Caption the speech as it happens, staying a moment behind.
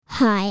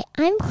Hi,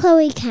 I'm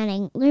Chloe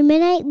Canning.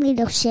 Luminate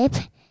Leadership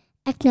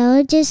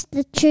acknowledges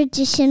the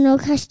traditional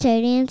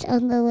custodians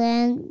of the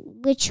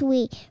land which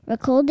we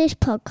record this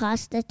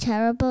podcast, the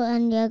Turrbal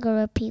and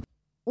Yagara people.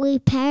 We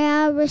pay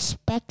our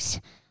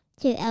respects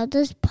to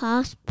elders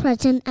past,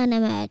 present and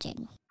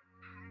emerging.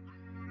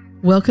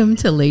 Welcome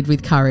to Lead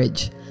with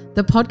Courage,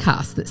 the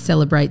podcast that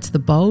celebrates the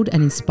bold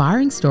and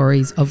inspiring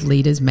stories of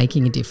leaders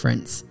making a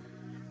difference.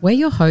 We're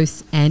your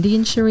hosts, Andy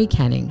and Cherie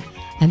Canning,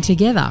 and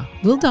together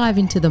we'll dive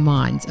into the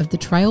minds of the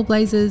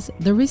trailblazers,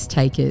 the risk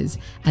takers,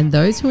 and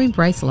those who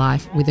embrace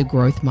life with a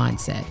growth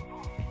mindset.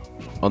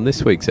 On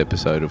this week's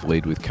episode of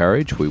Lead with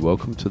Courage, we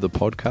welcome to the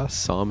podcast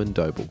Simon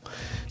Doble.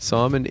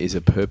 Simon is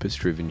a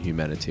purpose-driven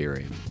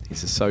humanitarian.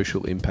 He's a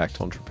social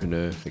impact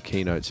entrepreneur, a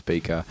keynote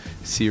speaker,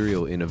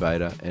 serial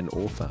innovator, and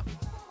author.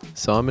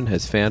 Simon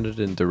has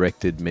founded and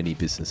directed many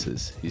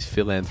businesses. His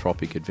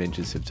philanthropic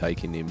adventures have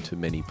taken him to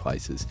many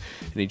places,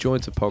 and he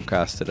joins the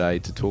podcast today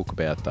to talk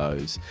about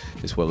those,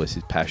 as well as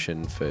his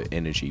passion for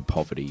energy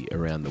poverty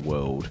around the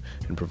world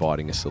and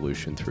providing a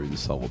solution through the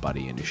Solar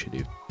Buddy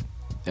initiative.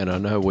 And I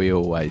know we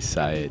always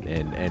say it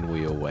and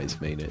we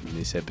always mean it. And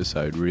this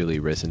episode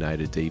really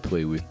resonated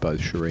deeply with both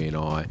Cherie and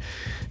I.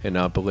 And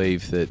I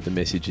believe that the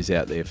message is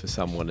out there for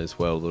someone as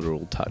well that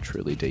will touch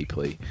really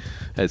deeply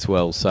as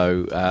well.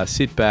 So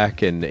sit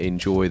back and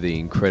enjoy the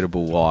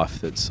incredible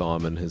life that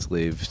Simon has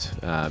lived,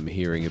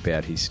 hearing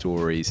about his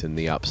stories and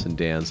the ups and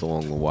downs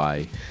along the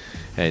way.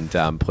 And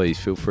please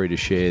feel free to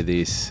share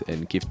this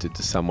and gift it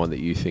to someone that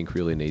you think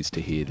really needs to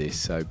hear this.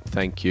 So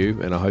thank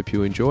you, and I hope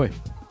you enjoy.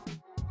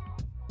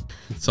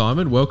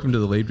 Simon, welcome to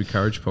the Lead with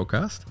Courage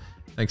podcast.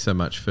 Thanks so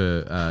much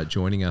for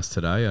joining us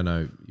today. I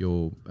know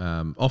your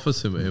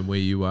office and where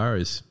you are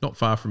is not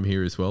far from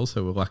here as well,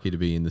 so we're lucky to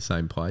be in the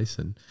same place.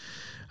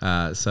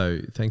 And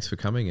so thanks for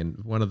coming.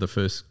 And one of the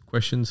first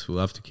questions we'll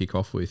love to kick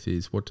off with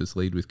is, what does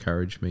Lead with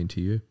Courage mean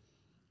to you?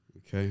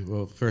 Okay,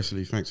 well,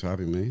 firstly, thanks for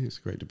having me. It's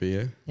great to be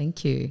here.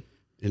 Thank you.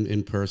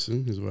 In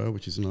person as well,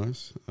 which is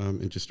nice.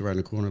 And just around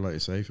the corner, like you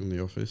say, from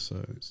the office,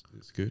 so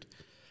it's good.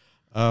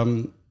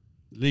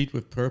 Lead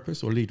with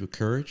purpose or lead with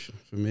courage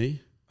for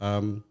me.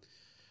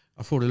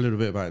 I thought a little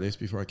bit about this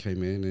before I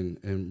came in,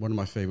 and one of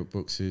my favourite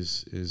books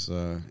is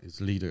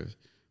Leader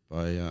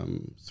by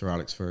Sir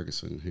Alex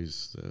Ferguson,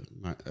 who's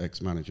the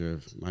ex-manager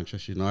of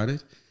Manchester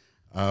United.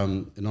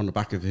 And on the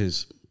back of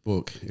his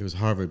book, it was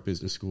Harvard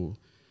Business School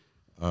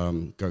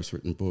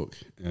ghostwritten book,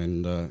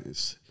 and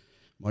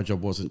my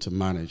job wasn't to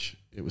manage;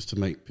 it was to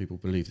make people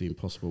believe the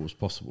impossible was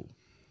possible.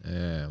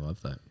 Yeah, I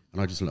love that,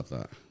 and I just love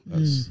that.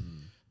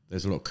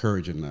 There's a lot of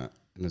courage in that.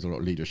 And there's a lot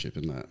of leadership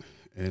in that.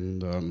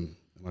 And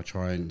I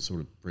try and sort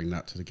of bring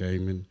that to the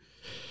game and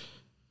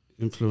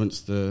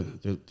influence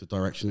the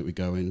direction that we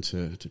go in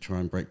to try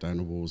and break down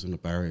the walls and the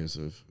barriers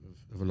of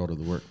a lot of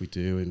the work we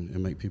do and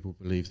make people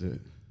believe that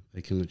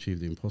they can achieve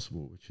the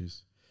impossible, which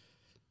is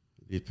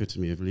the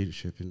epitome of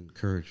leadership and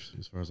courage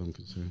as far as I'm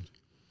concerned.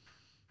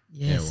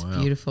 Yes, yeah, wow.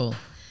 Beautiful.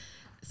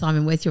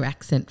 Simon, where's your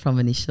accent from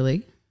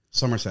initially?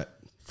 Somerset,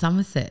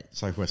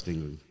 Southwest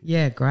England.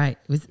 Yeah, great.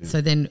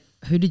 So then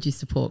who did you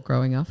support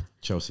growing up?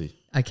 Chelsea.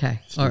 Okay,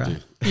 Still all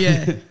right. do.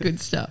 Yeah, good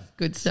stuff.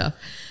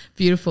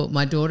 Beautiful.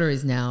 My daughter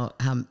is now,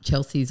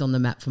 Chelsea's on the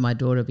map for my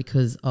daughter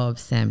because of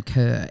Sam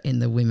Kerr in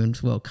the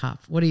Women's World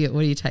Cup. What are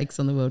your takes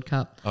on the World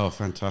Cup? Oh,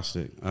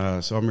 fantastic.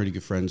 So I'm really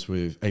good friends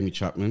with Amy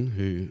Chapman,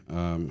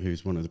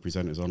 who's one of the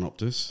presenters on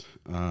Optus.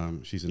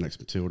 She's an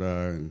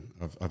ex-Matilda, and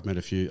I've met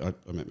a few.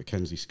 I met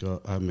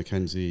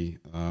Mackenzie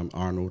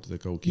Arnold, the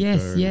goalkeeper,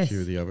 and a few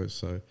of the others.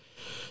 So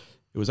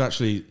it was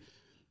actually...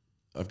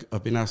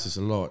 I've been asked this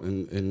a lot,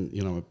 and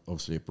you know,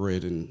 obviously a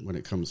Brit, and when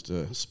it comes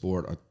to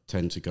sport, I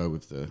tend to go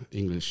with the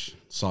English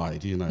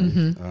side. You know,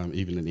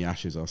 even in the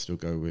Ashes, I'll still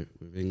go with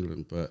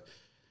England. But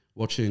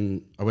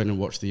I went and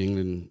watched the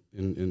England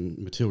in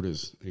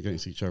Matildas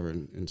against each other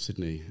in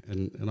Sydney,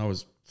 and I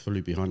was fully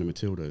behind the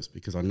Matildas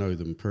because I know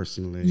them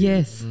personally.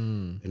 Yes,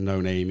 and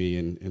known Amy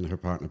and her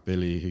partner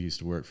Billy, who used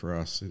to work for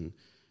us, and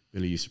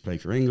Billy used to play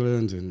for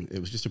England, and it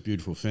was just a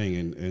beautiful thing,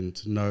 and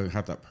to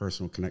have that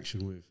personal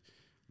connection with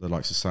the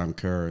likes of Sam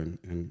Kerr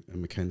and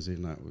Mackenzie,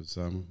 and that was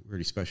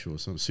really special.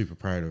 So I'm super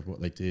proud of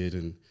what they did,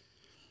 and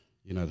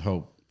you know, the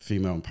whole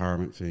female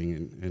empowerment thing,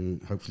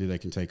 and hopefully they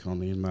can take on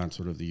the in-man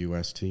sort of the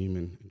US team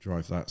and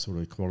drive that sort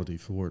of equality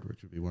forward,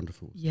 which would be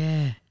wonderful.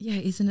 Yeah,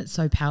 isn't it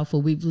so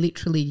powerful? We've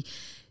literally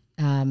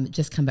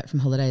just come back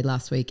from holiday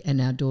last week,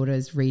 and our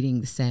daughter's reading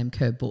the Sam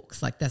Kerr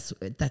books. Like that's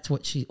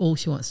what she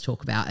wants to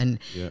talk about, and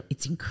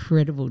it's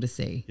incredible to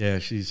see. Yeah,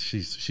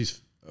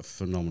 she's a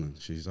phenomenon.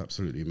 She's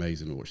absolutely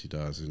amazing at what she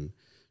does, and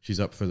she's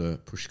up for the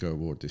Pushka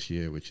Award this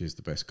year, which is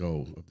the best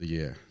goal of the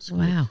year.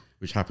 Wow.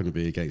 Which happened to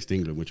be against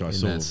England, which I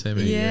saw. That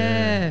semi,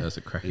 yeah. That was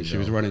a cracking goal. She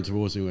was running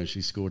towards me when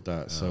she scored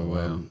that.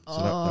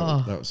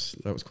 That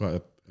was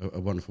quite a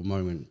wonderful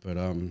moment.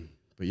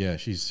 But yeah,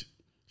 she's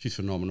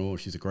phenomenal.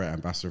 She's a great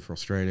ambassador for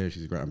Australia.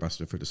 She's a great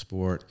ambassador for the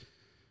sport.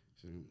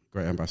 She's a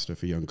great ambassador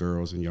for young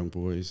girls and young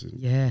boys.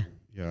 And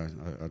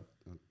I'm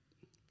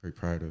very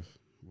proud of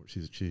what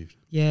she's achieved.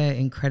 Yeah,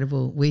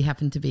 incredible. We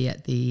happened to be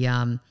at the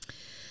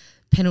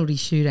penalty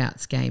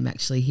shootouts game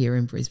actually here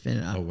in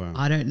Brisbane. Oh, wow.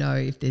 I don't know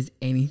if there's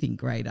anything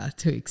greater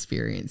to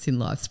experience in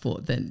live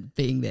sport than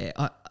being there.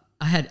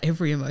 I had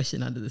every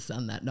emotion under the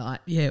sun that night.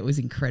 Yeah, it was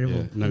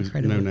incredible. Yeah,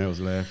 incredible. No nails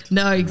left.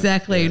 No,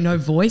 exactly. Yeah. No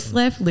voice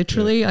left,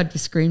 literally. I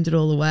just screamed it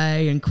all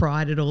away and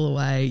cried it all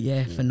away.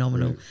 Yeah,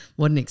 phenomenal. Brilliant.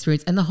 What an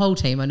experience. And the whole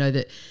team, I know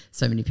that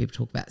so many people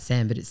talk about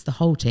Sam, but it's the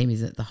whole team,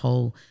 isn't it? The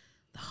whole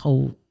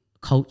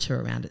culture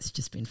around it's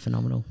just been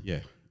phenomenal. Yeah.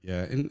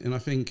 And I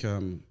think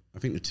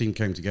the team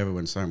came together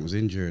when Sam was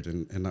injured,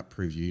 and that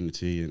proved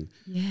unity, and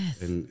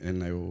Yes. and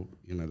they all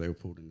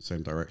pulled in the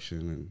same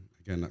direction, and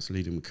again that's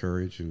leading with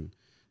courage, and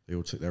they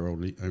all took their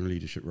own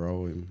leadership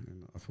role, and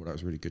I thought that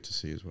was really good to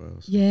see as well.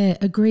 So. Yeah,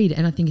 agreed.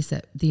 And I think it's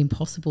that the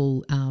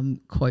impossible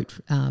quote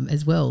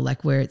as well,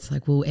 like where it's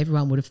like, well,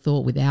 everyone would have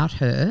thought without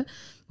her,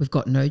 we've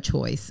got no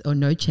choice or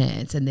no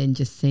chance. And then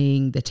just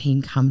seeing the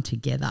team come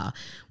together.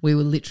 We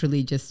were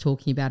literally just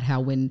talking about how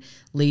when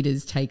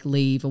leaders take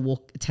leave or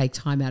take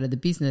time out of the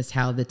business,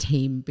 how the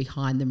team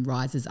behind them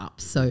rises up.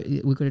 So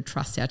we've got to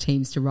trust our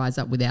teams to rise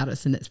up without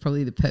us. And that's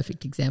probably the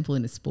perfect example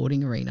in a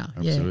sporting arena.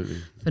 Absolutely.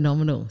 Yeah,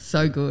 phenomenal.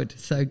 So good.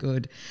 So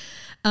good.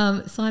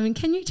 Simon,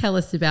 can you tell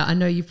us about, I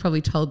know you've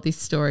probably told this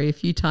story a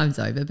few times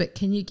over, but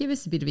can you give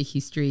us a bit of a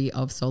history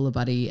of Solar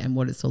Buddy and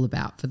what it's all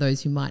about for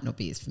those who might not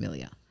be as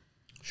familiar?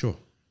 Sure.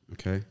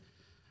 Okay.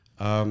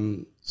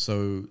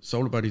 So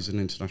Solar Buddy is an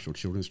international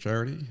children's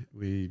charity.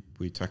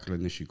 We tackle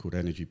an issue called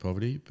energy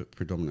poverty, but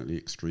predominantly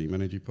extreme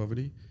energy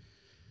poverty.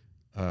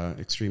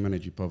 Extreme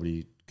energy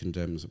poverty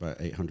condemns about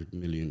 800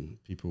 million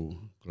people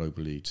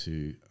globally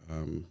to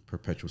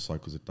perpetual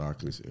cycles of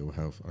darkness, ill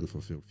health,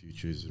 unfulfilled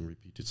futures, and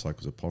repeated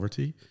cycles of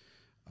poverty.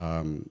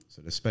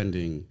 So they're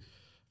spending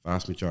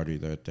vast majority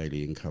of their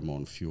daily income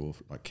on fuel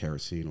like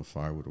kerosene or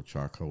firewood or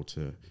charcoal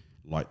to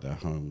light their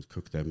homes,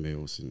 cook their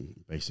meals, and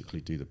basically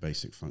do the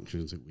basic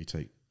functions that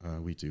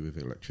we do with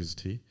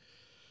electricity.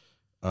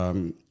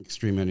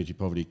 Extreme energy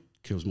poverty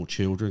kills more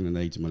children than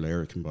AIDS and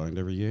malaria combined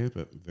every year,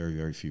 but very,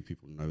 very few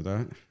people know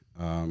that.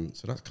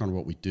 So that's kind of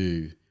what we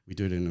do. We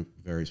do it in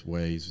various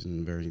ways,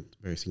 in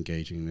various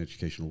engaging and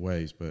educational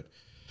ways. But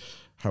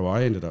how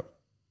I ended up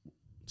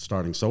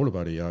starting Solar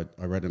Buddy, I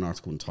read an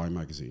article in Time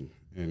magazine,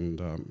 and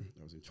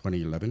that was in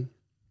 2011.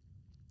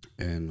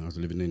 And I was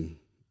living in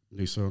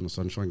Noosa on the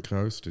Sunshine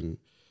Coast and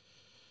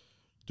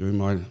doing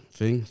my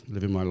thing,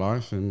 living my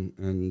life, and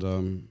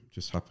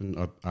just happened,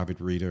 I'm an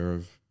avid reader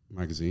of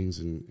magazines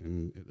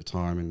and at the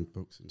time and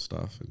books and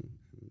stuff,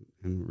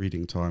 and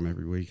reading Time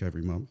every week,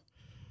 every month.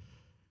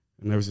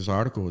 And there was this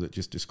article that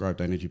just described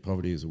energy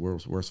poverty as the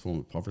world's worst form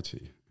of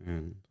poverty.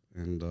 And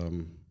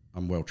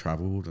I'm well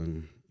traveled,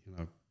 and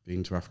I've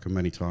been to Africa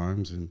many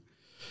times,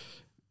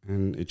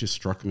 and it just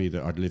struck me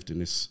that I'd lived in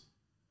this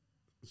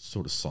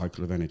sort of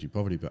cycle of energy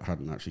poverty, but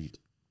hadn't actually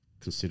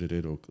considered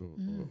it or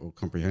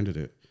comprehended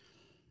it.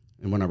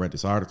 And when I read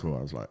this article,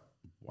 I was like,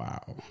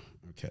 wow,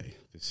 okay,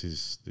 this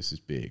is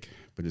big.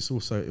 But it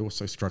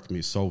also struck me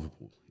as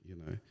solvable.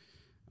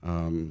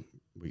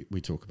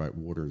 We talk about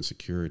water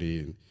insecurity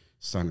and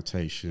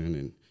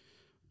sanitation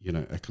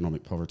and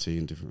economic poverty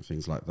and different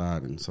things like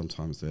that, and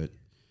sometimes that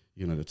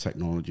the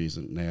technology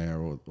isn't there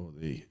or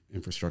the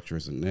infrastructure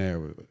isn't there.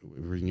 With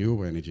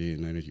renewable energy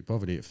and energy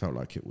poverty, it felt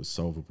like it was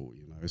solvable,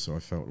 so I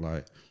felt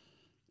like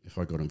if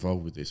I got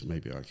involved with this,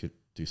 maybe I could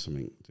do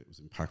something that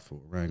was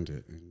impactful around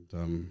it.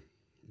 And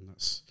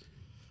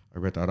I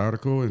read that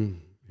article,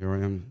 and here I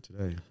am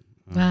today.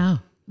 Wow.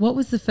 What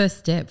was the first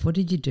step? What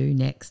did you do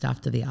next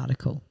after the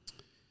article?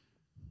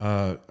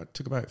 It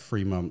took about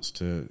 3 months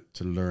to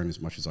learn as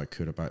much as I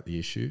could about the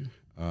issue.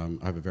 I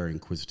have a very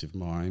inquisitive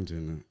mind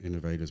and an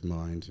innovator's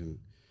mind and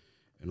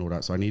all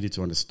that. So I needed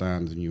to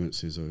understand the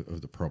nuances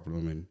of the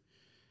problem and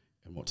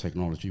what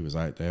technology was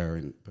out there,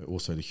 but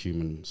also the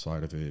human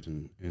side of it.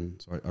 And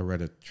so I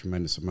read a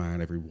tremendous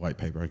amount, every white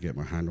paper I get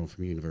my hand on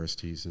from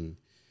universities and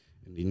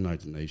the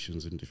United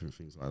Nations and different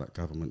things like that,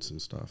 governments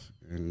and stuff.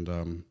 And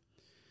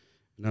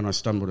then I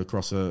stumbled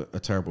across a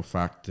terrible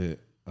fact that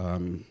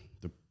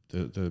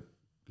the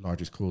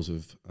largest cause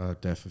of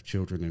death of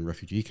children in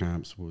refugee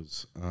camps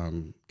was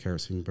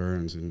kerosene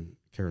burns and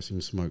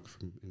kerosene smoke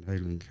from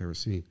inhaling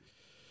kerosene.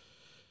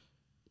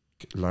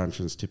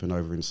 Lanterns tipping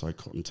over inside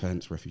cotton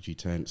tents, refugee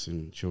tents,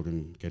 and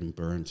children getting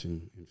burnt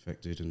and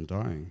infected and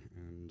dying.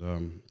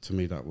 And to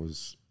me, that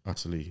was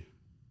utterly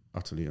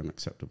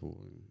unacceptable.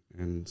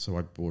 And so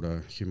I bought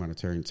a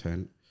humanitarian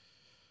tent,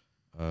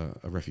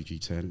 a refugee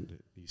tent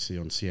that you see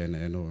on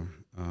CNN or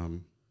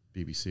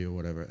BBC or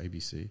whatever,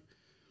 ABC.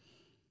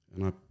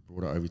 And I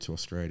brought it over to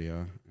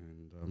Australia,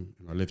 and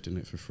I lived in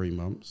it for 3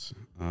 months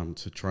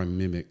to try and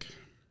mimic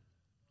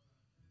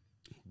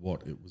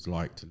what it was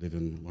like to live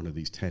in one of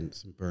these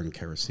tents and burn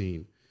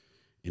kerosene,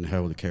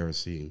 inhale the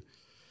kerosene,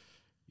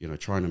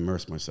 try and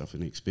immerse myself in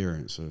the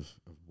experience of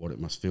what it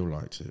must feel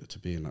like to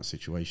be in that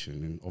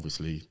situation. And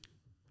obviously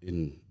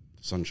in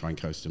the Sunshine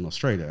Coast in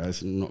Australia,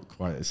 it's not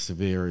quite as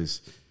severe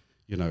as,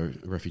 a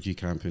refugee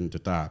camp in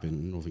Dadaab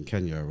in northern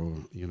Kenya or,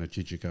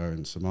 Jijiga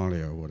in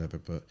Somalia or whatever.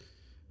 But,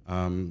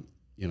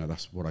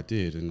 that's what I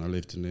did, and I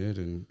lived in it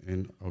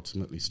and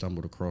ultimately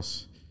stumbled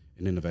across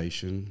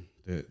innovation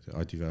that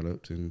I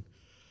developed, and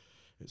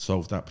it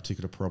solved that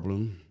particular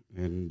problem,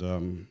 and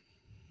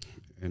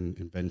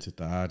invented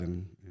that,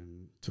 and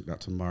took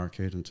that to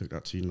market, and took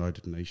that to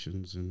United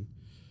Nations, and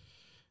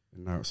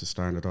now it's a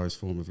standardized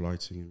form of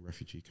lighting in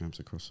refugee camps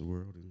across the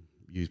world and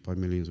used by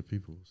millions of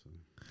people. So.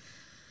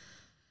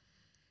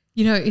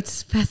 You know,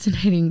 it's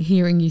fascinating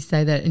hearing you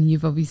say that, and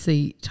you've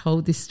obviously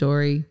told this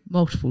story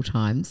multiple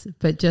times,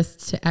 but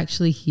just to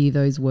actually hear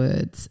those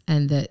words,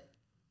 and that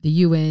the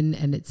UN,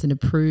 and it's an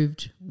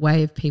approved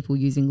way of people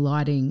using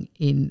lighting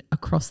in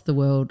across the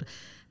world.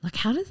 Like,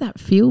 how does that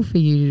feel for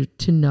you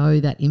to know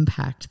that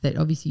impact that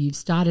obviously you've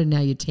started, now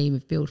your team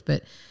have built,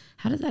 but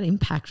how does that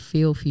impact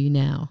feel for you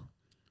now?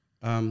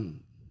 I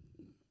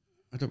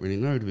don't really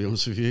know, to be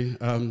honest with you.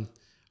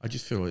 I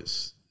just feel I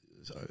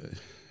think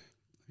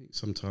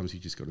sometimes you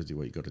just got to do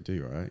what you got to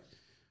do, right?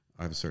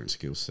 I have a certain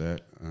skill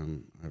set. I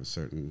have a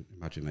certain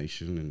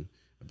imagination and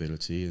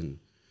ability,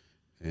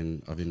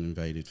 and I've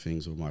invaded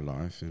things all my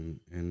life,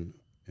 and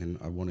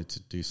I wanted to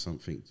do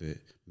something that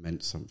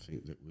meant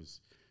something that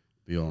was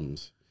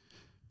beyond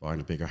buying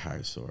a bigger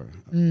house or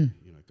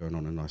going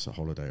on a nicer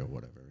holiday or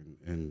whatever.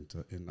 And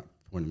in that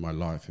point in my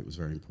life, it was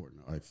very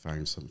important that I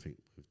found something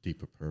with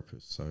deeper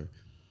purpose. So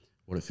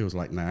what it feels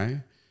like now,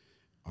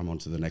 I'm on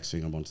to the next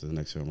thing, I'm on to the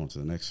next thing, I'm on to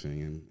the next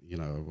thing.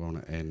 And, I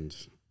want to end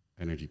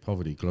energy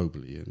poverty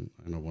globally, and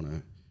I want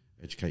to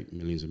educate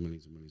millions and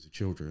millions and millions of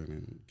children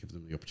and give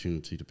them the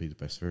opportunity to be the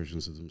best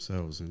versions of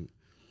themselves. And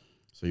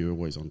so you're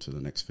always on to the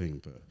next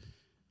thing. But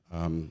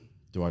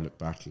do I look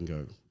back and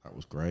go, that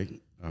was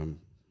great?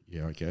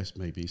 Yeah, I guess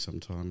maybe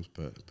sometimes,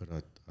 but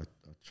I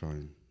try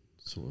and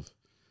sort of,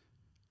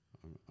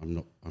 I'm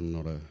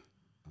not a,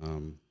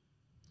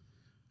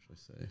 should I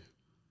say,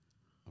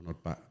 I'm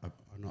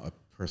not a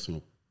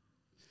personal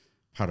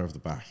patter of the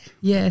back.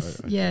 Yes,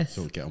 I yes.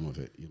 sort of get on with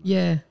it.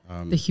 Yeah,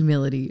 the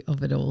humility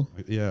of it all.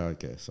 Yeah, I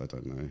guess, I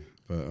don't know.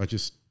 But I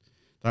just,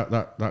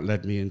 that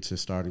led me into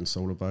starting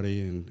Solar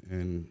Buddy,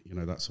 and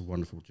that's a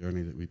wonderful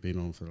journey that we've been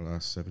on for the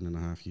last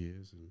 7.5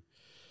 years. And,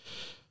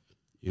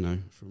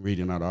 from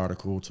reading that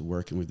article to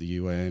working with the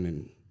UN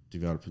and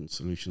developing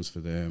solutions for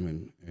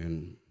them,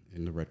 and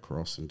in the Red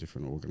Cross and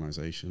different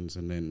organizations,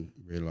 and then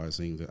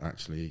realizing that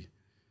actually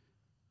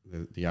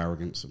the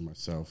arrogance of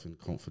myself and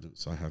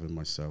confidence I have in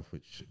myself,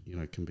 which,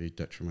 can be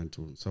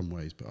detrimental in some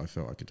ways, but I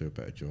felt I could do a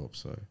better job.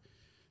 So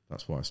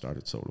that's why I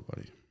started Solar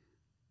Buddy.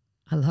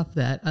 I love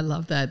that.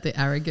 The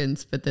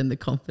arrogance, but then the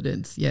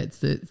confidence. Yeah,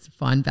 it's a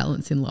fine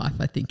balance in life,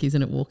 I think,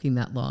 isn't it, walking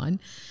that line?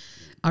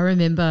 I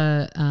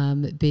remember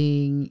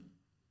being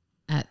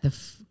at the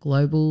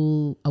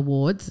Global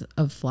Awards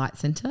of Flight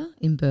Centre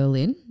in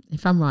Berlin.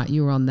 If I'm right,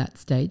 you were on that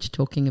stage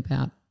talking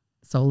about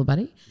Solar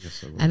Buddy.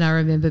 Yes, I was. And I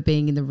remember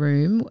being in the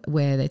room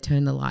where they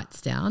turned the lights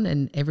down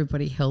and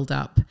everybody held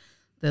up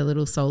the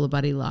little Solar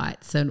Buddy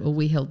lights, or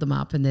we held them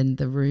up, and then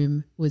the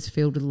room was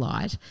filled with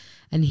light,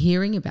 and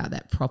hearing about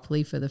that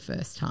properly for the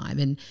first time.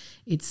 And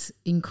it's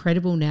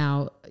incredible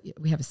now.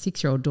 We have a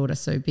 6-year-old daughter,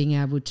 so being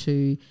able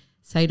to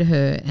say to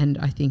her, and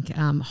I think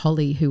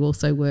Holly, who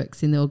also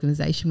works in the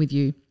organisation with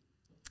you,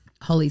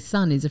 Holly's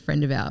son is a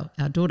friend of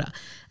our daughter.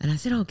 And I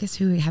said, guess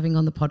who we're having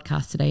on the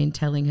podcast today, and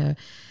telling her.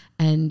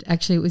 And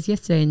actually it was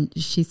yesterday, and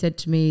she said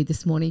to me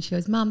this morning, she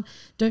goes, Mum,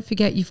 don't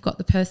forget you've got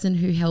the person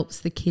who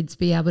helps the kids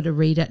be able to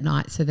read at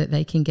night so that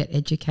they can get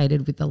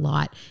educated with the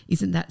light.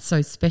 Isn't that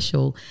so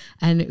special?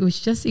 And it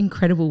was just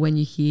incredible when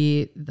you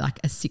hear like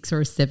a 6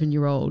 or a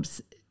 7-year-old,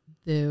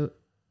 the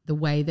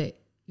way that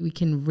we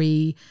can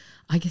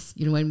I guess,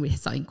 when we have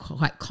something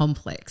quite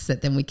complex,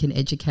 that then we can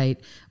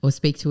educate or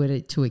speak to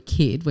it to a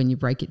kid. When you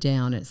break it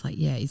down, it's like,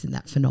 yeah, isn't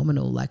that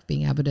phenomenal? Like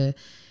being able to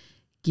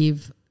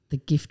give the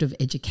gift of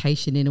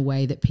education in a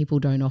way that people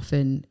don't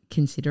often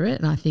consider it.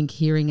 And I think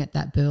hearing at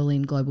that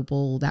Berlin Global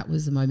Ball, that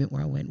was the moment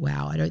where I went,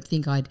 wow, I don't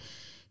think I've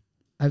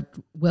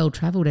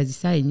well-travelled, as you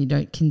say, and you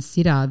don't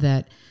consider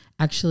that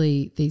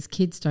actually these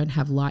kids don't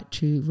have light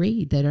to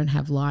read. They don't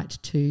have light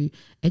to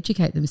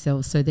educate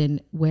themselves. So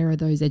then where are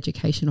those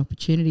education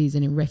opportunities,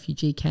 and in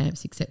refugee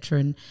camps, etc.?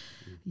 And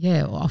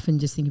yeah, often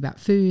just think about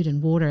food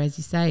and water, as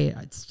you say.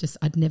 It's just,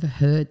 I'd never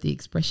heard the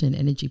expression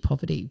energy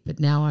poverty, but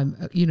now I'm,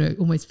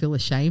 almost feel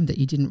ashamed that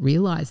you didn't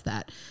realise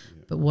that.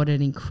 Yeah. But what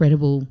an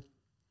incredible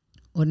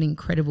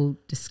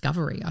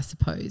discovery, I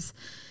suppose.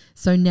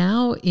 So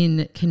now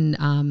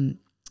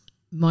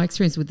my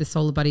experience with the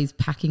Solar Buddies,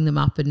 packing them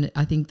up, and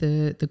I think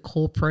the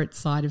corporate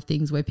side of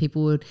things where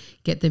people would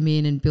get them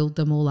in and build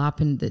them all up,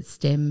 and the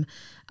STEM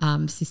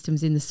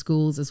systems in the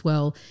schools as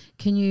well.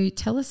 Can you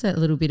tell us a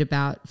little bit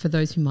about, for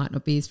those who might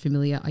not be as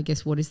familiar, I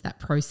guess, what is that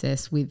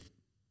process with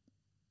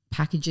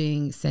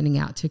packaging, sending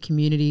out to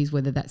communities,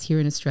 whether that's here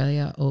in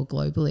Australia or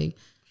globally?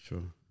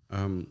 Sure.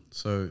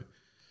 So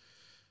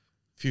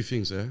a few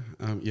things there.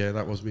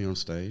 That was me on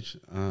stage.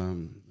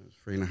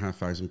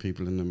 3,500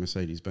 people in the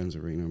Mercedes-Benz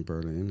Arena in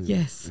Berlin.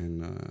 Yes.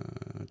 In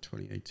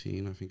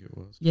 2018, I think it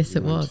was. Yes,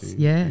 it was.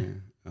 Yeah.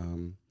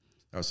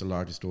 That was the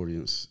largest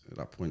audience at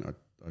that point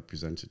I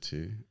presented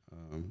to,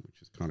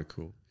 which is kind of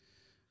cool.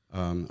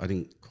 I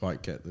didn't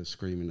quite get the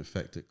screaming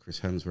effect that Chris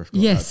Hemsworth got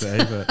Yes.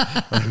 that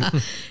day.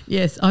 But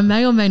Yes, I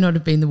may or may not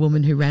have been the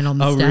woman who ran on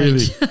the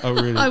stage. Really? Oh,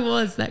 really? I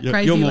was that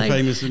crazy You're more lady.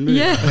 famous than me.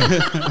 Yeah.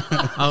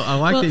 I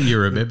like that you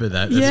remember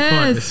that.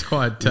 It's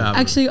quite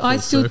Actually, I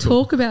full still circle.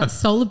 talk about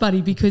Solar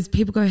Buddy because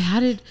people go,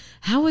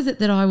 how was it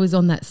that I was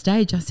on that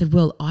stage? I said,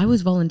 well, I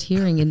was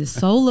volunteering in the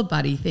Solar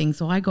Buddy thing,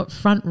 so I got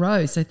front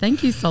row. So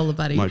thank you, Solar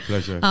Buddy. My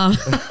pleasure.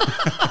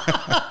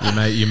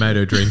 You made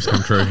her dreams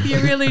come true. You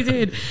really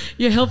did.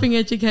 You're helping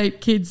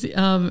educate kids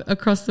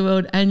across the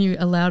world, and you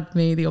allowed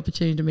me the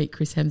opportunity to meet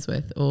Chris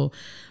Hemsworth or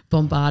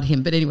bombard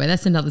him. But anyway,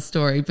 that's another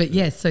story. But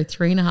yes, so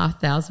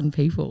 3,500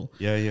 people.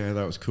 Yeah,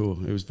 that was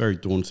cool. It was very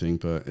daunting,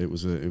 but it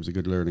was a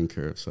good learning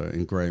curve. So,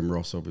 and Graham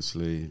Ross,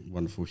 obviously,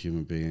 wonderful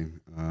human being.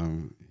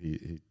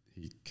 He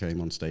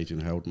came on stage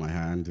and held my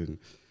hand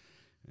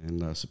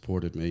and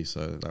supported me.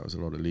 So that was a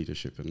lot of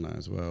leadership in that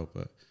as well.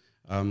 But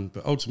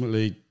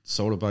ultimately,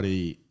 Solar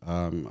Buddy,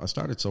 I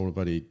started Solar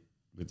Buddy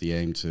with the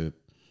aim to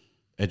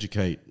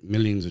educate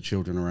millions of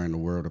children around the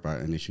world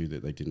about an issue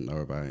that they didn't know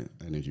about,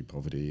 energy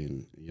poverty.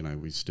 And,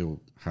 we still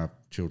have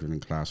children in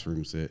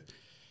classrooms that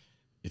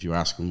if you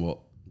ask them what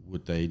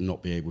would they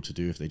not be able to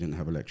do if they didn't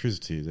have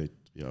electricity, they,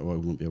 I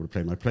wouldn't be able to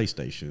play my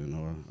PlayStation,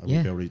 or I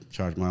wouldn't be able to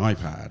charge my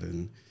iPad.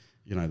 And,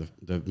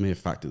 the mere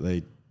fact that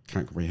they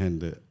can't comprehend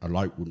that a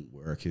light wouldn't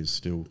work is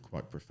still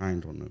quite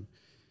profound on them.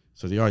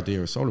 So the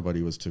idea of Solar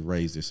Buddy was to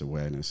raise this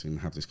awareness and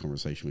have this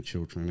conversation with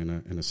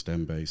children in a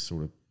STEM-based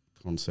sort of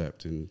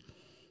concept, and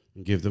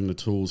give them the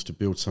tools to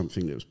build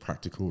something that was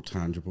practical,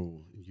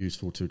 tangible,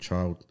 useful to a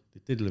child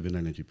that did live in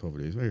energy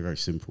poverty. It's very, very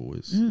simple.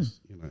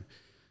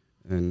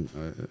 And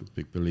a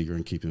big believer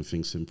in keeping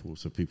things simple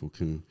so people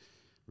can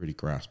really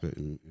grasp it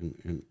and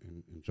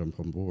jump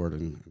on board.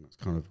 And that's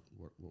kind of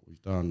what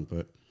we've done.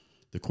 But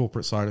the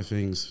corporate side of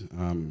things,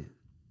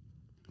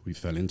 we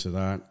fell into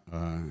that.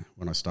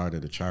 When I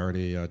started a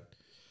charity, I'd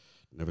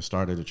never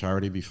started a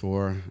charity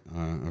before.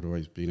 I'd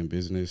always been in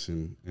business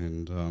and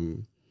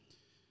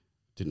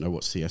didn't know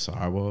what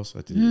CSR was.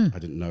 I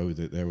didn't know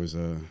that there was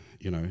a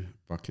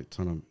bucket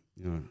ton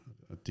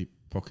of deep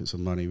pockets of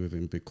money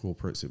within big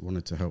corporates that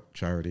wanted to help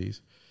charities.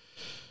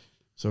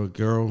 So a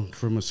girl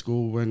from a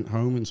school went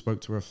home and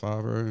spoke to her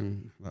father,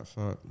 and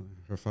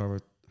her father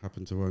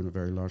happened to own a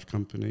very large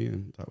company,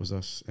 and that was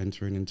us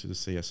entering into the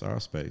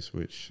CSR space,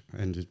 which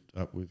ended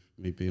up with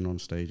me being on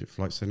stage at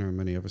Flight Centre and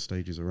many other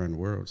stages around the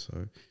world. So,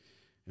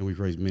 and we've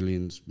raised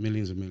millions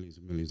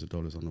of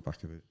dollars on the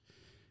back of it,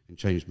 and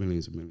changed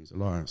millions and millions of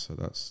lives. So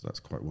that's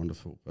quite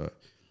wonderful. But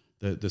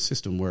the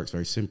system works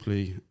very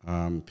simply.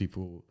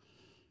 People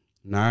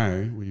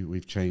now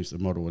we've changed the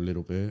model a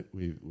little bit.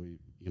 We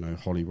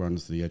Holly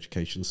runs the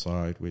education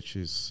side, which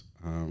is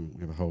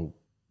we have a whole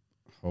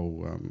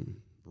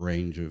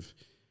range of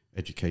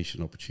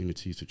education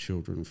opportunities for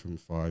children from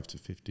 5 to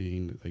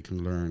 15 that they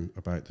can learn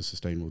about the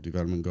Sustainable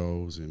Development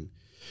Goals and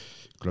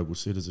global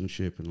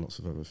citizenship and lots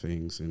of other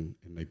things, and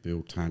they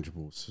build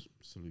tangible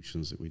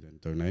solutions that we then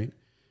donate.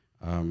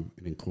 And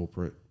in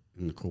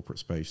the corporate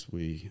space,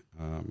 we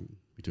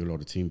do a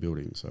lot of team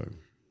building. So,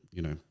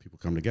 people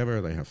come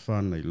together, they have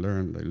fun, they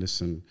learn, they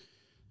listen,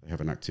 they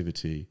have an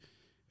activity,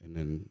 and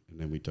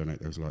then we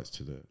donate those lights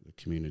to the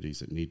communities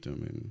that need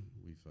them.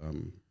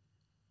 And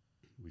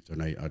we've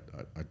donated.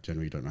 I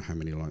generally don't know how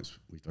many lights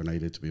we've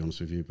donated, to be honest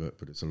with you,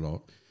 but it's a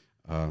lot.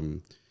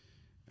 And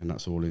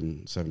that's all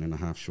in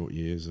 7.5 short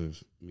years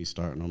of me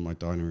starting on my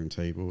dining room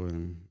table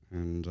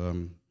and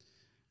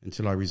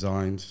until I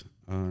resigned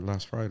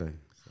last Friday.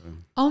 So.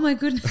 Oh my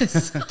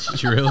goodness.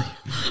 Did you really?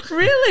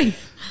 Really?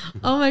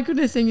 Oh my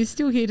goodness. And you're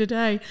still here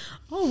today.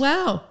 Oh,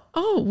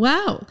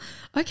 wow.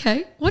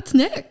 Okay. What's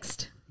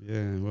next?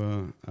 Yeah,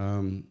 well,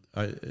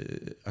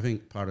 I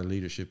think part of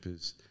leadership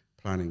is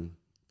planning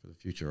for the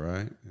future,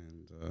 right?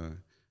 And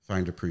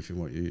founder-proofing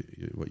what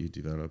you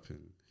develop,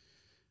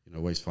 and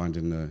always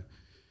finding the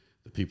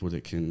people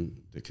that can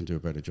do a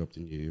better job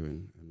than you,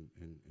 and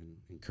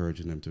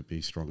encouraging them to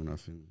be strong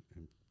enough and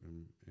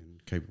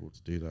capable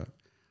to do that.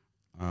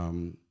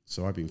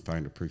 So I've been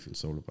founder-proofing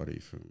Solar Buddy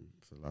for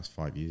the last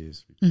 5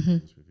 years. To be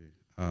honest with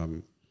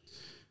you.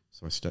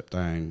 So I stepped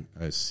down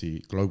as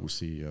global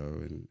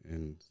CEO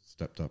and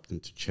stepped up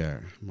into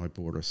chair. My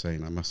board are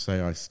saying, I must say,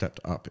 I stepped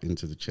up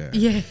into the chair.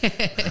 Yes.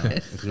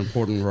 It's an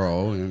important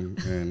role,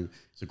 and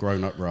it's a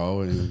grown-up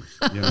role, and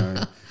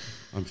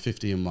I'm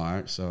 50 in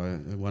March, so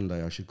one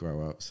day I should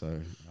grow up.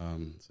 So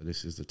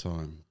this is the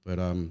time. But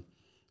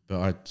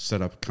I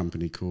set up a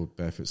company called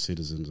Barefoot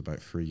Citizens about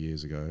 3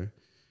 years ago,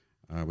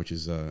 which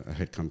is a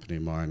head company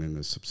of mine, and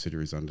the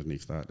subsidiaries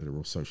underneath that are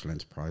all social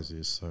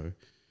enterprises. So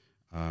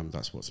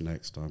that's what's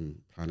next.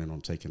 I'm planning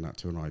on taking that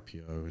to an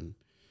IPO, and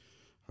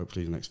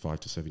hopefully the next 5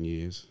 to 7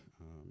 years.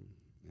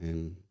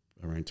 And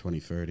around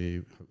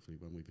 2030, hopefully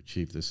when we've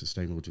achieved the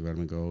Sustainable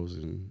Development Goals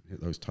and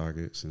hit those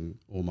targets, and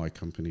all my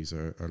companies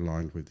are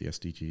aligned with the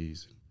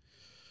SDGs.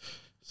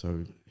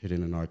 So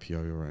hitting an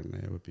IPO around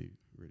there would be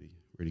really,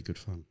 really good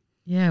fun.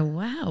 Yeah,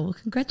 wow. Well,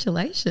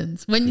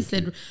 congratulations. When you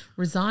said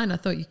resign, I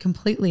thought you're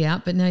completely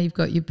out, but now you've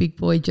got your big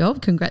boy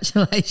job.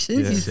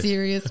 Congratulations, you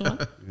serious one.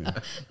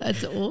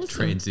 That's awesome.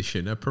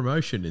 Transition, a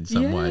promotion in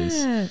some ways.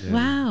 Yeah,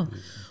 wow.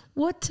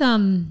 What,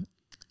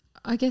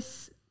 I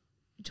guess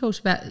you talked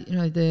about,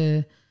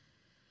 the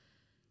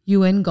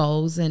UN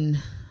goals and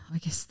I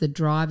guess the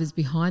drivers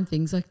behind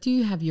things. Like, do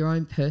you have your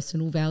own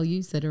personal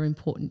values that are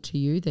important to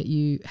you that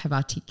you have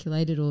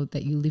articulated or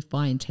that you live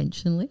by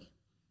intentionally?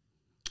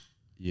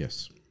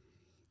 Yes.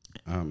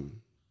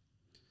 I'm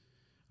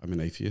an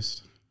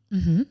atheist,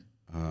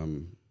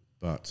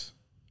 but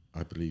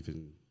I believe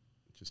in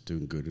just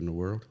doing good in the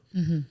world.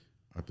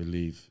 I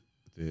believe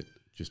that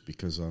just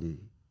because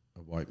I'm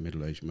a white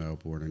middle-aged male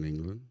born in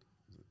England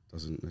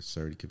doesn't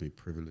necessarily give me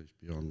privilege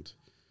beyond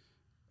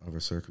other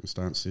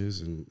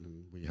circumstances, and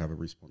we have a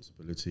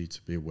responsibility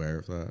to be aware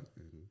of that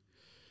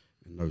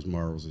and those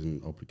morals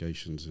and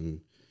obligations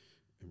and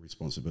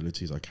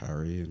responsibilities I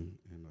carry, and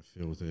I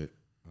feel that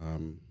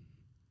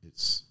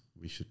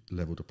we should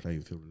level the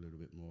playing field a little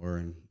bit more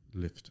and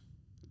lift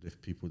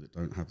people that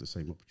don't have the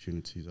same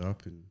opportunities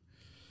up,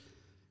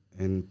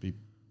 and be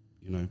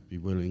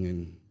willing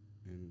and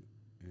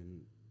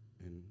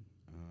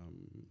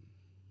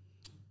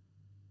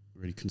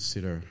really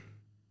consider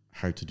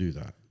how to do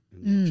that,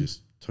 and not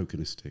just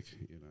tokenistic.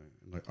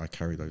 And I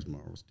carry those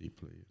morals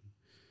deeply.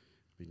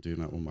 I've been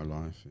doing that all my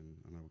life,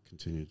 and I will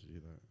continue to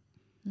do that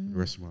for the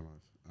rest of my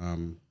life.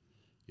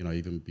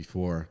 Even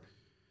before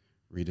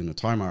reading a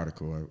Time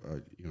article,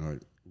 I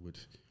would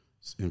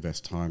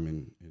invest time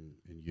in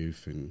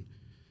youth and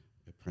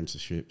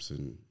apprenticeships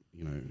and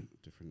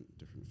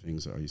different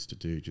things that I used to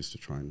do just to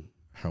try and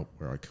help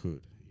where I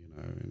could,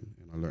 and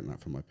I learned that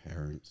from my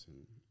parents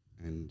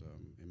and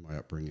in my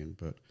upbringing.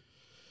 But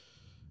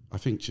I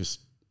think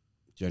just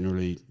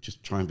generally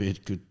just try and be a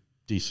good,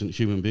 decent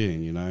human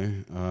being,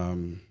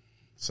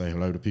 say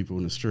hello to people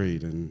in the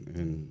street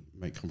and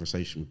make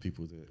conversation with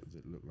people that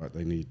look like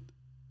they need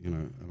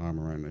an arm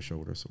around their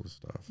shoulder, sort of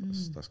stuff.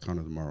 That's kind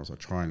of the morals I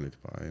try and live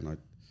by. And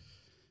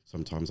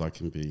sometimes I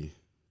can be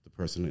the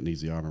person that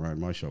needs the arm around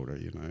my shoulder,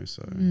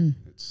 So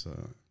it's.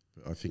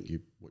 But I think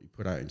what you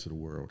put out into the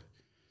world,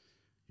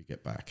 you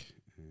get back.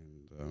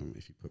 And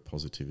if you put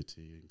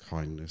positivity and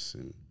kindness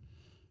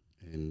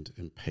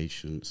and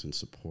patience and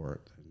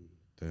support,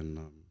 then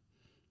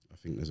I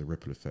think there's a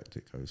ripple effect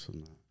that goes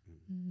from that.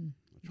 And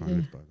I try and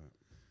live by that.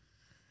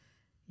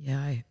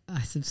 Yeah,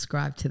 I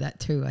subscribe to that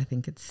too. I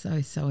think it's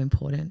so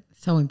important.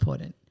 So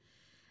important.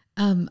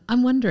 I'm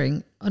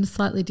wondering, on a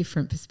slightly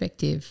different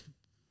perspective,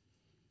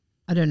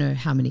 I don't know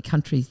how many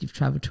countries you've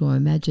travelled to. I'm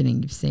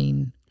imagining you've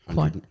seen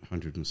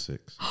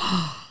 106.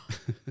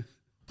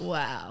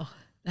 Wow.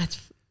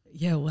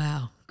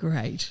 Wow.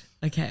 Great.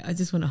 Okay, I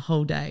just want a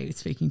whole day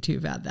speaking to you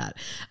about that.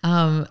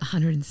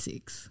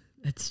 106.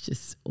 That's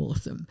just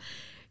awesome.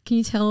 Can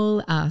you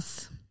tell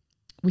us,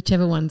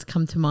 whichever ones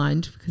come to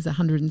mind, because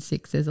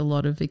 106, there's a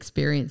lot of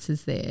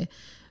experiences there,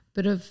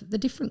 but of the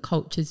different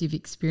cultures you've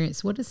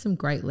experienced, what are some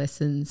great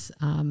lessons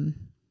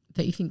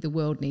that you think the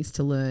world needs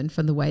to learn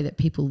from the way that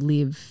people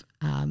live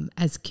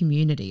as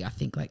community? I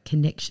think like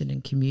connection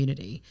and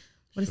community.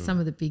 What are some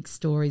of the big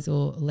stories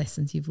or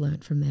lessons you've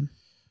learned from them?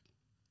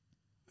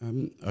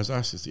 I was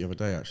asked this the other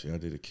day, actually. I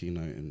did a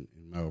keynote in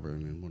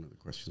Melbourne, and one of the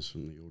questions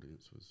from the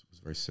audience was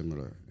very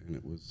similar, and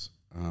it was,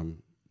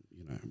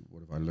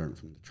 what have I learned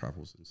from the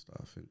travels and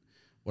stuff? And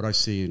what I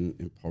see in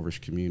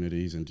impoverished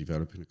communities and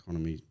developing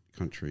economy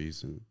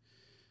countries and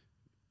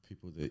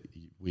people that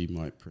we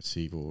might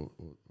perceive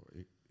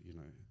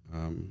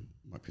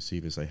might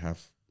perceive as they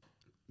have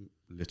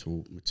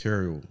little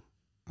material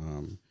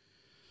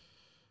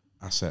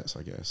assets,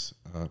 I guess,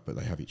 but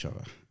they have each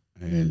other,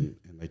 and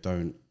they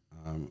don't.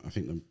 I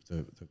think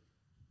the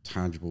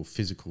tangible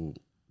physical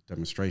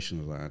demonstration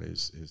of that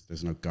is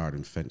there's no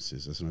garden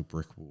fences, there's no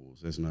brick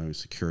walls, there's no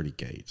security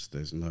gates,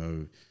 there's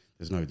no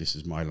this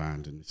is my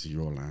land and this is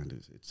your land.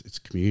 It's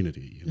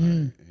community,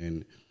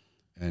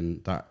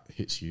 and that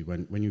hits you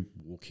when you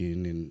walk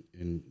in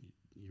and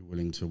you're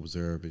willing to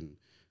observe and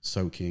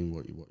soak in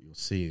what you're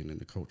seeing and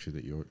the culture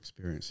that you're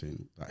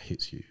experiencing. That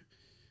hits you,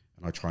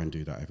 and I try and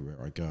do that everywhere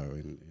I go.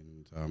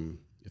 And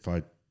if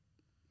I'm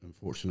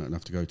fortunate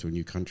enough to go to a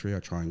new country, I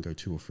try and go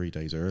 2 or 3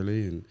 days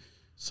early and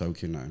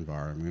soak in that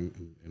environment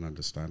and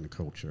understand the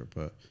culture.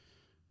 But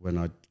when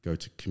I go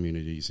to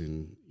communities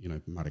in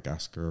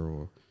Madagascar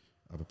or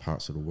other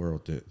parts of the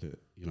world that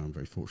I'm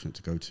very fortunate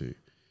to go to,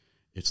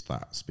 it's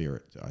that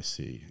spirit that I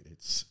see.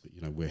 It's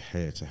we're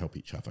here to help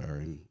each other,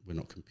 and we're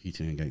not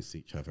competing against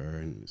each other,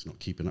 and it's not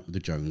keeping up with the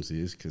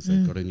Joneses because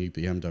they've got a new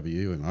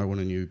BMW and I want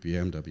a new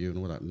BMW and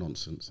all that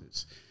nonsense.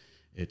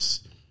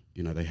 It's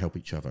they help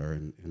each other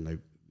and they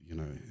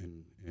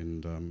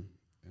and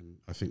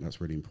I think that's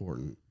really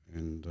important.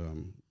 And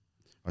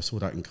I saw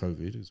that in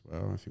COVID as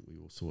well. I think we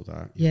all saw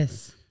that.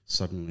 Yes.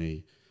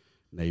 Suddenly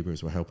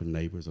neighbours were helping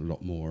neighbours a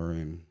lot more,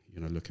 and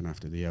looking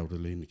after the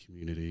elderly in the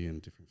community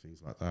and different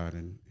things like that.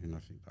 And I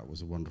think that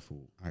was a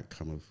wonderful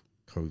outcome of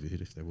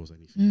COVID. If there was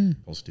anything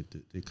positive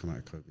that did come out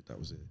of COVID, that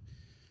was it.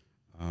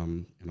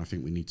 And I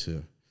think we need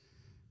to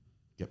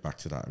get back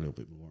to that a little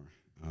bit more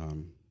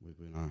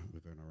within our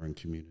own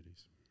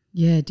communities.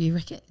 Yeah. Do you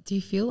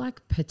feel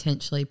like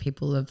potentially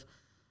people have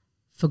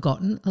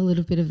forgotten a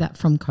little bit of that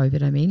from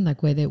COVID? I mean,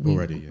 like where they're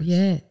already. Yes.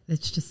 Yeah,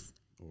 it's just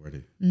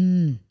already.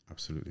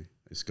 Absolutely,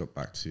 it's got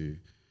back to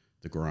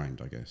the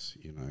grind, I guess.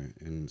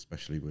 And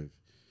especially with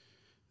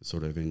the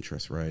sort of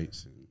interest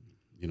rates and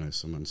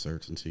some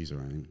uncertainties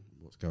around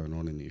what's going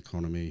on in the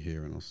economy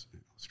here in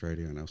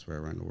Australia and elsewhere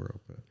around the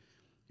world. But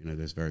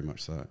there's very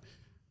much that.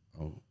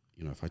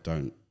 If I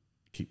don't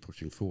keep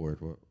pushing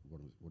forward, what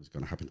is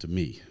going to happen to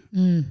me?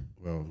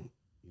 Well,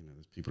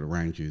 there's people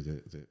around you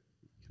that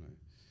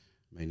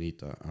may need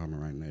that arm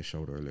around their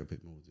shoulder a little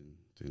bit more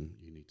than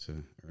you need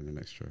to earn an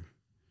extra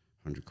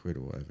 £100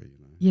 or whatever.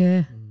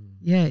 Yeah,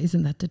 yeah.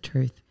 Isn't that the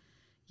truth?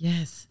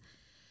 Yes.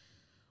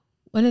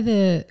 One of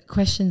the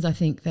questions I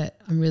think that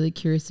I'm really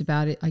curious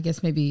about it, I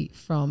guess maybe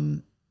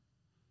from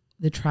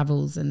the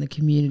travels and the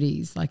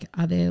communities, like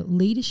are there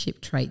leadership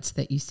traits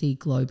that you see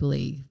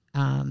globally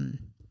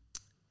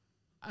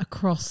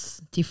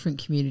across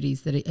different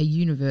communities that are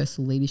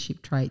universal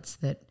leadership traits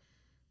that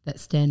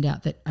stand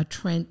out, that are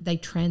they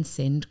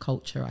transcend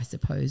culture, I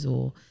suppose,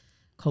 or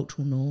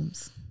cultural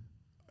norms?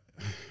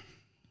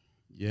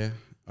 Yeah,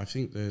 I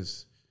think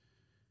there's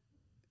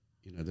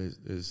the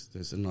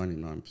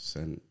 99%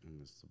 and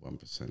there's the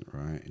 1%,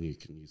 right? And you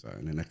can use that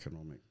in an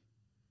economic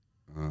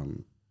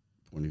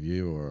point of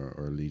view or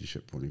a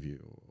leadership point of view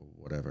or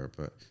whatever.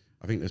 But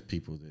I think there's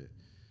people that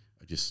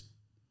are just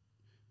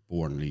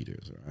born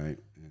leaders, right?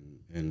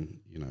 And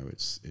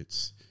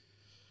it's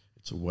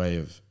a way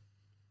of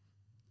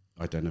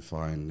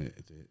identifying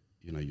that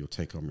you'll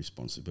take on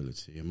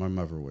responsibility. And my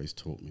mother always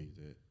taught me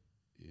that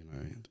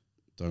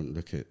don't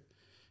look at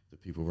the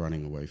people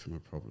running away from a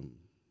problem,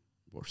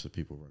 watch the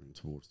people running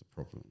towards the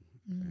problem.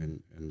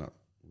 And that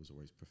was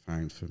always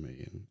profound for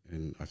me,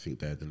 and I think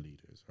they're the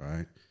leaders,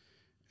 right?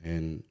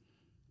 And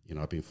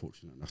I've been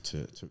fortunate enough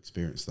to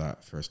experience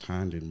that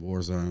firsthand in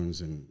war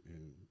zones, and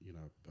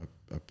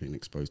I've been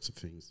exposed to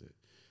things that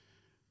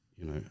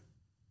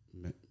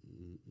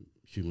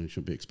humans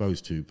should be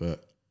exposed to,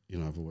 but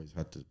I've always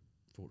had the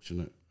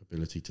fortunate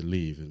ability to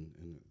leave, and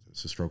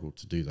it's a struggle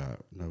to do that,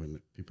 knowing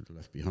that people are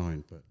left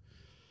behind. But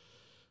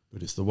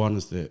it's the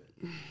ones that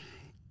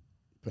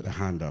put their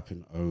hand up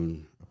and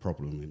own a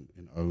problem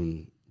and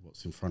own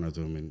what's in front of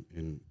them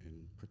and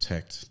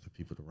protect the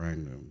people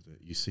around them.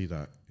 That you see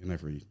that in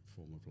every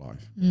form of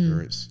life,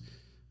 whether it's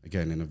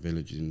again in a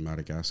village in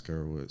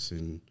Madagascar or it's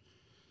in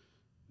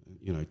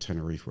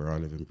Tenerife, where I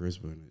live in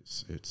Brisbane.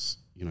 It's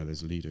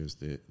there's leaders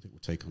that will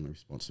take on the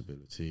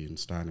responsibility and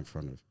stand in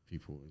front of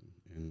people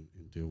and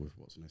deal with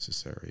what's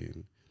necessary,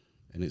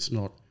 and it's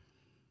not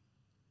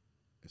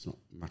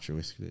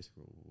machoistic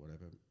or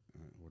whatever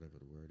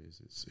the word is.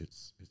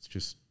 It's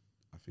just,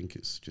 I think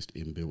it's just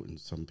inbuilt in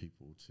some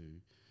people to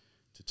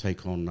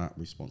take on that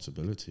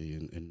responsibility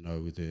and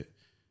know that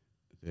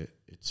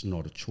it's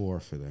not a chore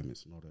for them.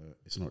 It's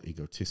not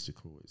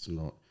egotistical. It's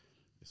not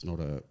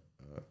a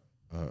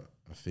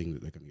thing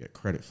that they're going to get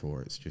credit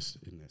for. It's just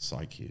in their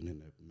psyche and in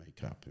their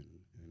makeup. And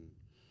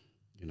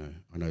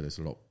I know there's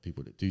a lot of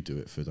people that do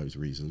it for those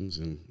reasons,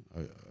 and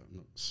I'm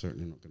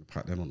certainly not going to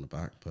pat them on the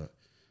back, but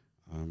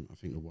I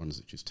think the ones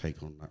that just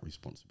take on that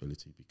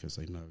responsibility because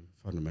they know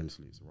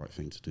fundamentally it's the right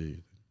thing to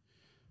do,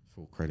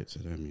 full credit to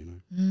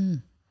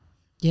them,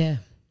 Yeah,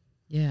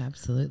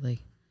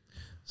 absolutely.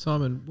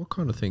 Simon, what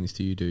kind of things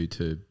do you do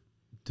to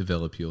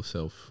develop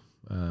yourself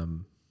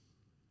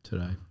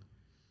today?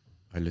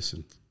 I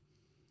listen.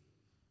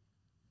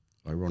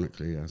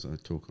 Ironically, as I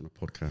talk on a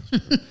podcast,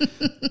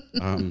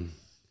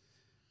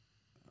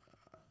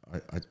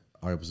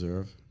 I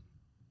observe,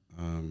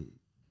 I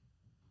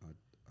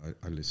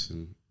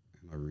listen,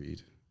 and I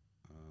read.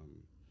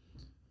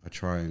 I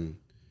try and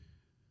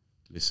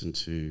listen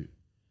to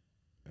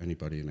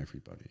anybody and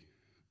everybody,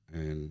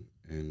 and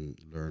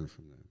learn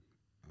from them.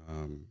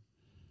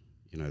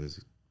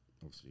 There's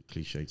obviously a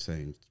cliched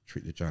saying,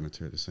 treat the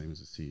janitor the same as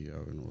the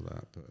CEO and all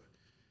that, but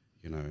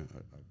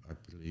I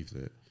believe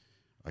that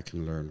I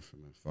can learn from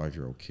a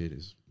 5-year-old kid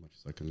as much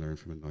as I can learn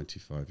from a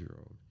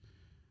 95-year-old,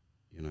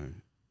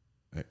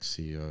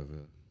 ex-CEO of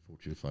a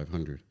Fortune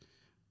 500,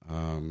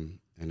 and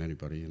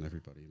anybody and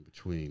everybody in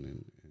between.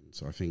 And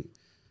so I think,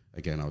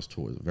 again, I was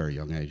taught at a very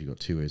young age, you got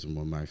 2 ears and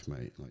 1 mouth,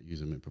 mate, like use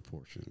them in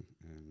proportion.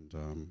 And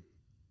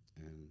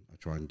I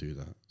try and do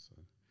that. So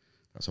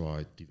that's how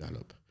I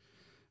develop.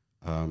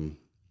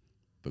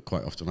 But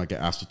quite often I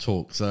get asked to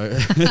talk, so...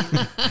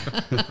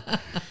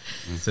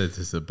 So it's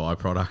just a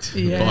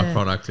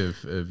byproduct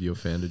of your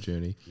founder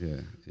journey.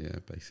 Yeah,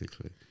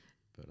 basically.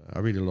 But I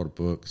read a lot of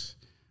books.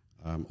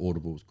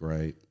 Audible's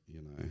great,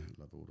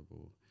 love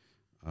Audible.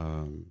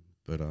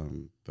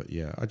 But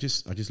yeah, I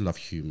just love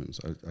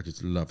humans. I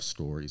just love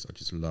stories. I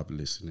just love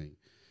listening.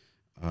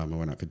 I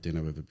went out for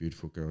dinner with a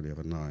beautiful girl the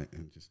other night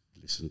and just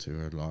listened to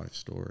her life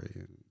story,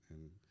 and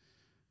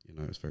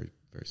it's very,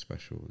 very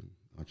special, and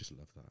I just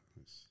love that.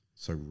 It's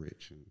so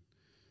rich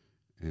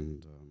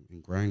and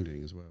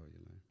grounding as well,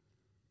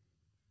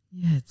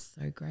 Yeah, it's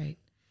so great.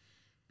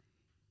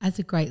 As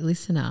a great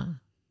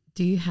listener,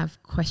 do you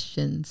have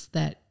questions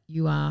that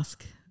you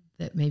ask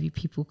that maybe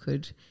people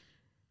could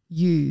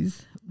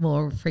use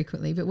more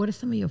frequently? But what are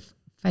some of your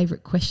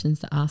favourite questions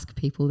to ask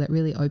people that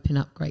really open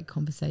up great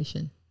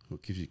conversation?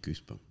 What gives you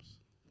goosebumps?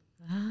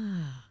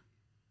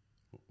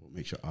 What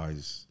makes your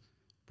eyes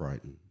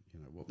brighten?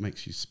 What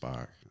makes you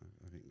spark?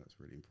 I think that's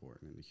really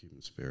important in the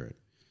human spirit,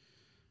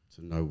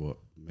 to know what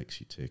makes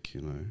you tick,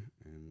 and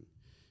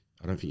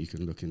I don't think you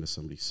can look into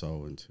somebody's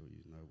soul until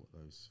you know what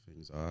those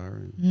things are,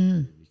 and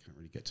you can't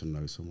really get to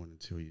know someone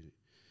until you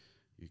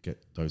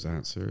get those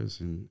answers,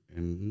 and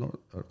not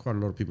quite a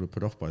lot of people are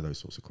put off by those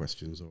sorts of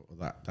questions or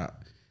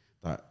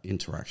that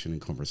interaction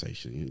and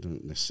conversation. You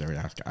don't necessarily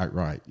have to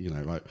outright,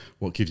 like,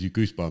 what gives you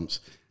goosebumps?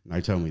 Now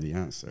tell me the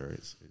answer.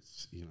 It's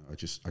I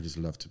just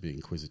love to be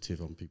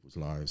inquisitive on people's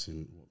lives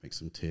and what makes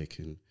them tick,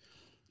 and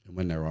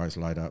when their eyes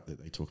light up,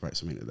 that they talk about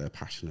something that they're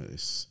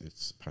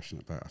it's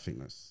passionate about. I think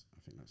that's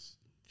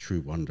true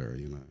wonder.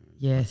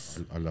 Yes,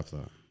 I love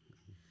that.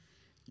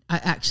 I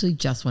actually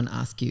just want to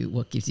ask you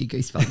what gives you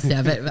goosebumps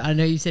now, but I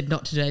know you said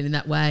not to do it in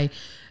that way.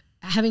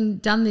 Having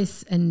done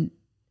this and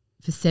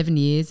for 7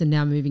 years and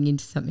now moving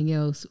into something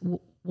else,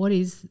 what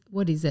is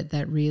it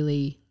that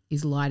really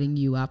is lighting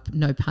you up?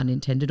 No pun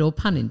intended or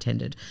pun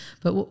intended.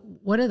 But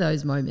what are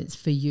those moments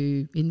for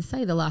you in,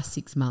 say, the last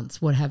 6 months?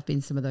 What have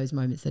been some of those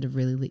moments that have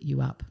really lit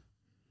you up?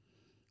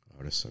 Oh,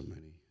 there's so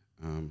many.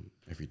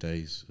 Every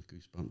day's a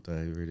goosebump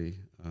day, really.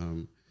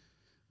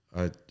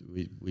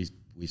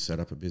 We set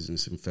up a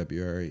business in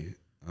February.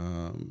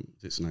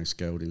 It's now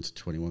scaled into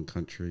 21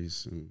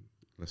 countries in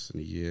less than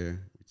a year.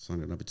 We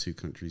signed another 2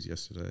 countries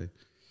yesterday.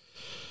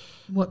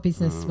 What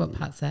business? What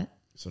part's that?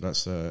 So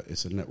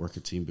it's a network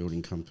of team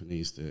building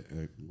companies that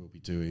will be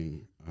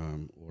doing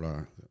all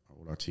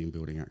our team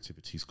building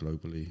activities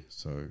globally.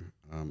 So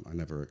I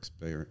never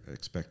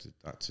expected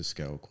that to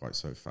scale quite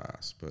so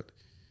fast, but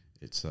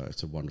it's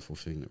a wonderful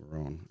thing that we're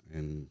on,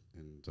 and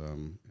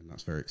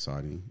that's very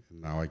exciting.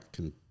 And now I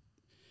can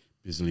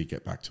busily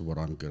get back to what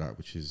I'm good at,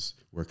 which is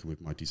working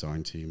with my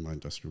design team, my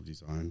industrial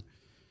design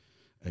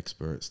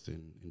experts,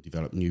 in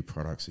develop new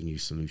products and new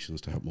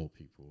solutions to help more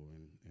people,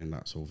 and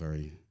that's all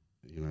very,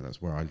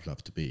 that's where I'd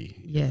love to be.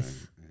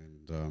 Yes.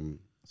 And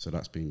so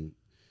that's been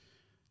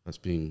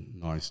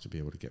nice to be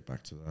able to get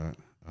back to that.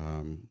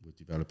 We're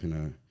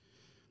developing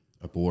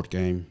a board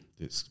game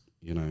that's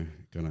going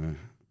to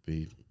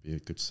be a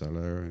good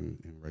seller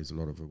and raise a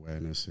lot of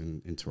awareness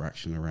and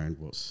interaction around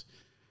what's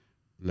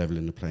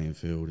leveling the playing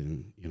field,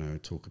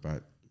 and talk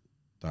about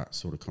that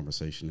sort of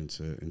conversation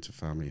into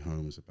family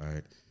homes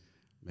about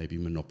maybe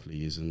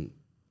monopoly isn't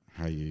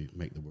how you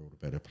make the world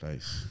a better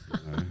place.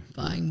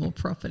 Buying more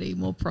property.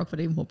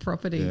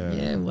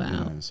 Yeah, wow.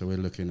 Yeah. So we're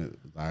looking at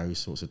those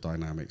sorts of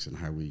dynamics and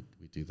how we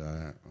do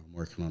that. I'm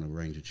working on a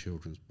range of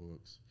children's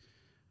books,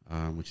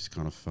 which is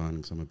kind of fun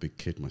because I'm a big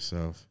kid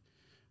myself.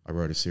 I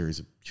wrote a series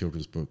of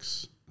children's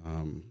books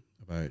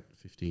about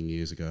 15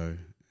 years ago,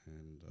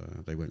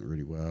 and they went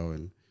really well,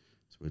 and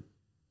so we're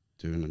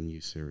doing a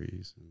new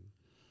series. And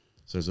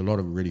so there's a lot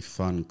of really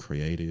fun,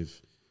 creative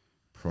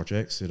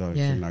projects that I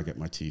can now get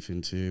my teeth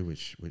into,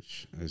 which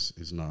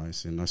is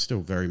nice. And I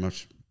still very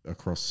much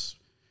across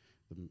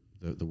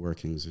the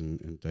workings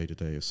and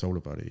day-to-day of Solar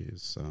Buddy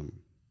is,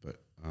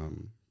 but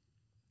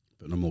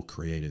the more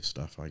creative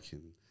stuff I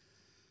can,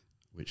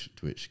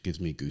 which gives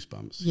me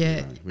goosebumps.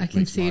 Yeah, I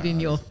can see it in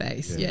your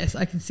face. Yeah. Yes,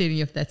 I can see it in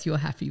your. That's your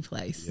happy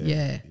place.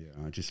 Yeah.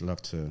 I just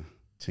love to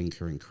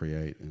tinker and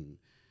create, and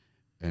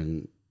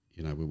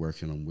we're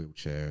working on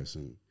wheelchairs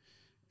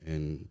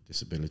and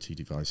disability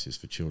devices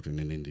for children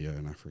in India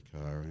and Africa,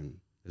 and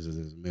there's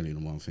a million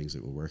and one things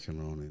that we're working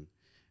on,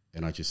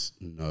 and I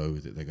just know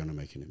that they're going to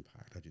make an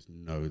impact. I just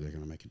know they're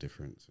going to make a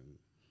difference,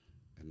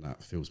 and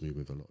that fills me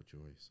with a lot of joy.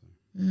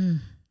 So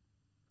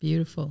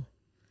beautiful.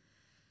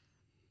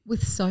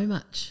 With so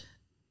much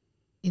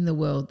in the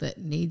world that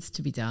needs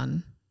to be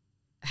done,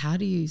 how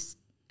do you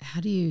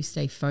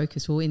stay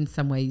focused? Well, in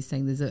some way you're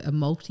saying there's a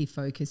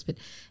multi-focus, but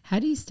how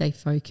do you stay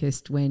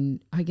focused when,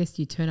 I guess,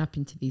 you turn up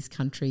into these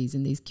countries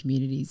and these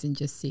communities and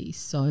just see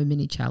so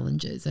many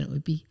challenges, and it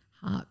would be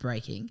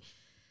heartbreaking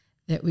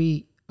that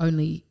we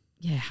only,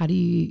 how do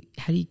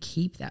you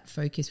keep that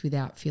focus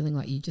without feeling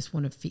like you just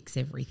want to fix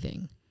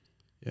everything?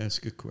 Yeah, it's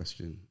a good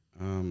question.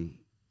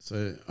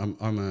 So I'm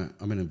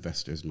an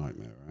investor's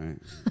nightmare, right?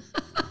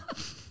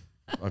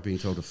 I've been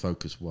told to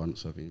focus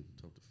once. I've been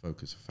told to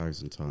focus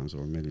 1,000 times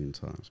or 1,000,000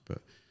 times. But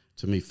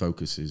to me,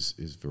 focus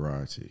is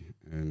variety.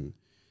 And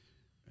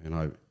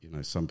I,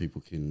 some people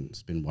can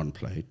spin one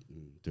plate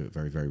and do it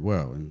very, very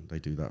well, and they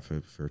do that for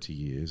 30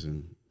 years,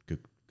 and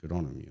good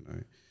on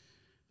them.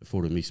 The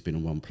thought of me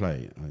spinning one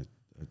plate,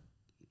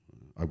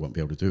 I won't be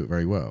able to do it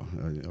very well.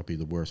 I'll be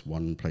the worst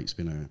one plate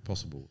spinner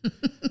possible.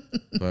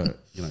 But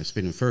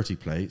spinning 30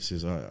 plates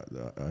is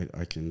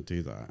I can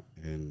do that,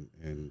 and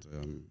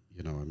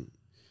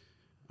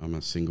I'm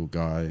a single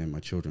guy, and my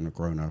children are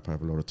grown up. I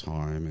have a lot of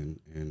time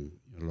and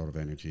a lot of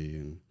energy,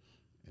 and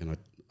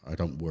I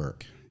don't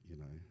work.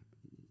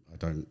 I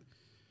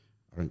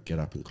don't get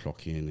up and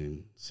clock in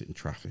and sit in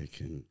traffic,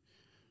 and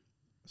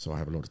so I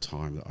have a lot of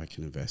time that I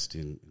can invest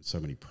in so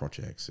many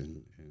projects.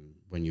 And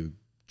when you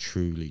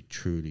truly,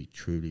 truly,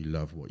 truly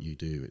love what you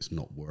do, it's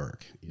not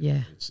work. You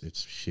know,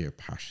 it's sheer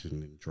passion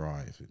and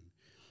drive.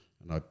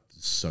 And I'm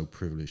so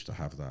privileged to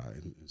have that,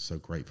 and so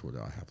grateful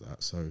that I have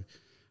that. So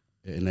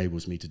it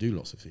enables me to do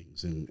lots of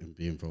things and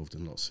be involved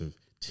in lots of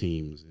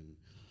teams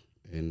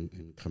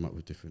and come up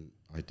with different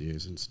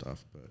ideas and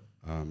stuff.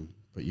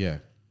 But yeah,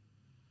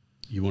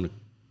 you want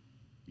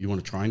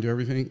to try and do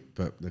everything,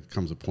 but there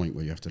comes a point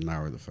where you have to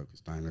narrow the focus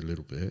down a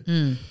little bit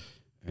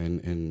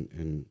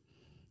and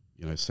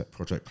you know, set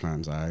project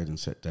plans out and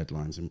set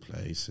deadlines in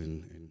place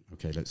and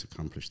okay, let's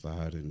accomplish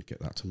that and get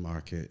that to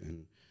market.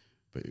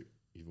 But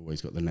you've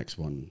always got the next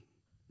one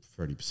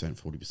 30%,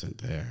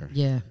 40% there.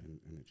 Yeah.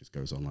 And it just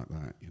goes on like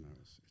that. You know,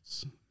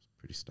 it's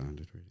pretty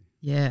standard, really.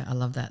 Yeah, I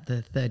love that.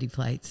 The 30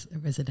 plates,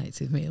 it resonates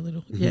with me a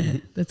little. Yeah,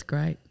 that's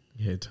great.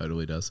 Yeah, it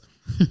totally does.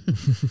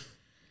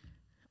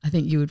 I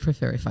think you would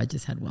prefer if I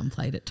just had one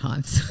plate at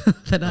times,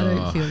 but I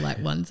don't feel like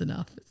one's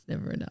enough. It's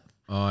never enough.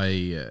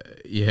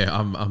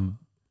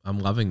 I'm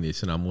loving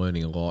this and I'm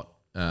learning a lot.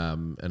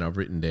 And I've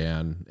written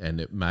down,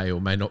 and it may or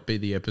may not be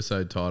the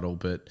episode title,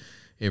 but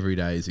every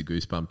day is a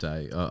goosebump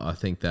day. I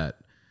think that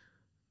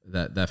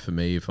for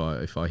me, if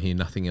I hear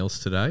nothing else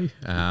today,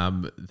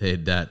 then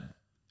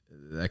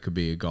that could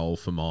be a goal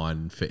for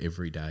mine for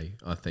every day,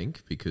 I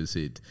think, because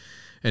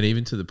and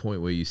even to the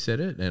point where you said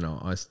it, and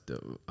I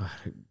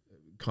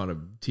kind of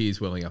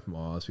tears welling up in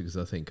my eyes because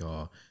I think,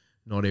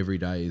 not every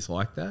day is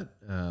like that,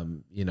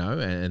 you know,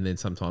 and then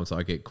sometimes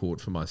I get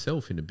caught for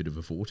myself in a bit of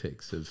a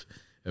vortex of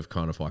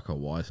kind of like,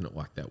 why isn't it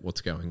like that?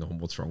 What's going on?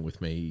 What's wrong with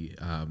me?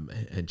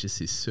 And just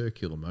this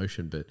circular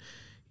motion. But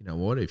you know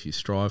what? If you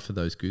strive for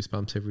those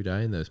goosebumps every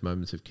day and those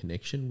moments of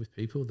connection with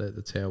people,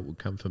 that's how it would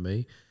come for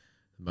me.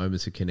 The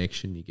moments of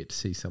connection, you get to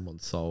see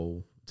someone's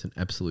soul. It's an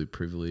absolute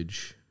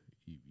privilege.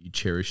 You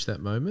cherish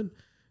that moment.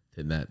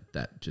 Then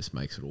that just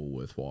makes it all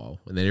worthwhile.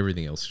 And then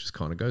everything else just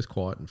kind of goes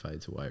quiet and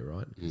fades away,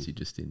 right? Because you're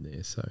just in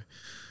there. So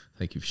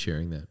thank you for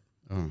sharing that.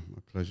 Oh,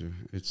 my pleasure.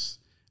 It's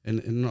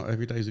and not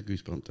every day is a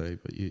goosebump day,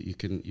 but you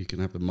can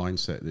have the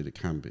mindset that it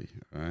can be,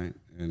 right?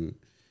 And,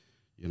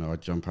 you know, I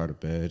jump out of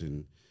bed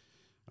and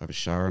I have a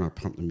shower and I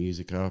pump the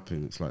music up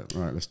and it's like,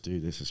 right, let's do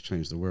this. Let's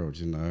change the world,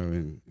 you know?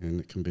 And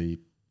it can be,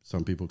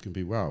 some people can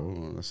be, wow,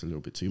 well, that's a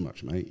little bit too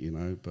much, mate, you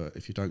know? But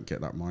if you don't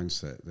get that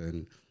mindset,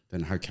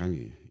 then how can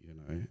you?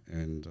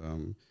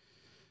 And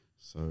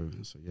so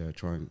yeah,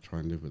 try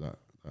and live with that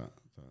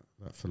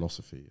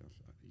philosophy.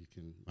 You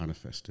can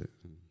manifest it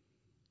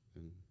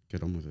and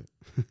get on with it.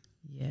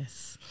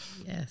 Yes.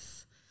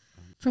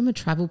 From a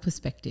travel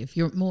perspective,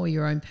 you're more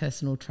your own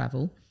personal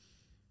travel.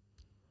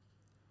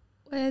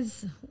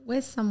 Where's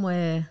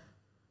somewhere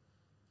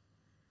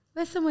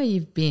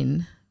you've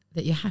been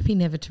that you're happy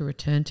never to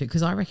return to?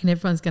 Because I reckon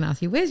everyone's going to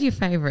ask you, where's your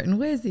favourite and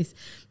where's this?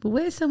 But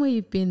where's somewhere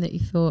you've been that you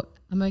thought,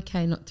 I'm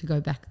okay not to go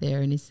back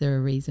there, and is there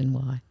a reason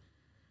why?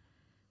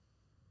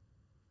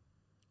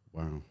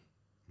 Wow.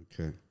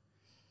 Okay.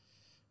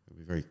 I'll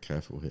be very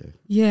careful here.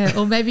 Yeah,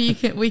 or maybe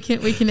we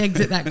can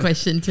exit that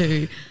question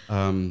too.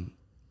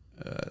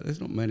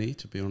 There's not many,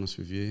 to be honest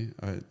with you.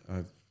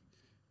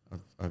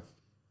 I've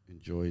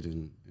enjoyed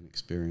and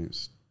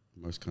experienced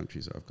most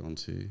countries that I've gone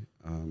to.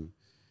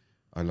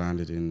 I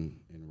landed in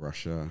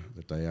Russia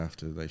the day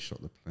after they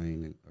shot the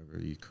plane over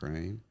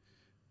Ukraine.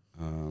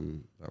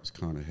 That was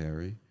kind of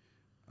hairy.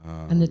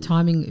 And the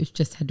timing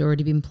had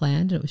already been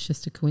planned, and it was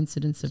just a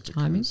coincidence of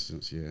timing?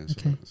 Coincidence, yeah.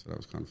 Okay. So that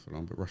was kind of full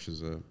on. But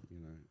Russia's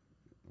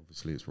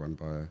obviously it's run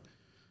by a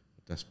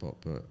despot,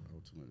 but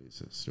ultimately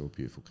it's still a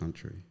beautiful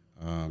country.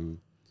 Yeah,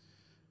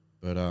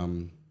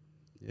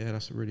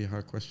 that's a really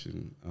hard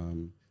question.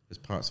 There's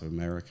parts of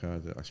America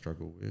that I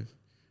struggle with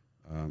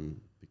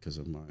because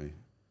of my,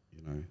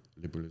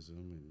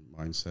 liberalism and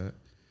mindset.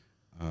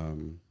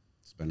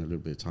 Spent a little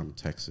bit of time in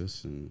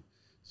Texas and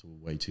saw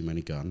way too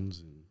many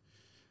guns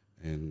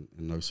and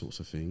those sorts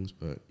of things.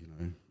 But,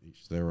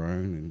 each their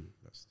own, and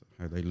that's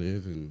how they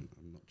live, and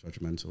I'm not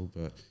judgmental.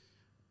 But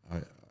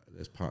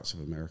there's parts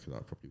of America that I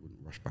probably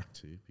wouldn't rush back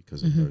to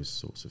because of those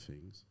sorts of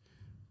things.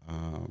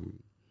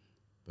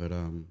 But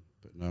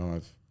no,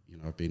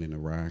 I've been in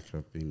Iraq,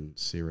 I've been in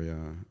Syria,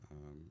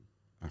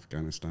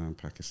 Afghanistan,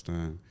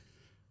 Pakistan,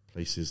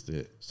 places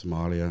that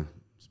Somalia,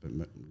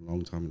 spent a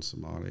long time in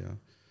Somalia,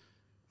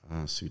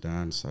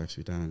 Sudan, South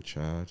Sudan,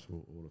 Chad,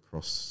 all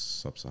across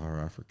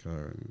sub-Saharan Africa.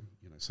 And,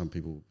 some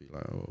people would be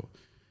like, oh,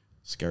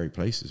 scary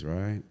places,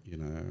 right?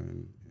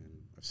 And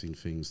I've seen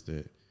things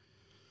that,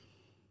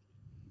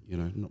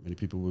 not many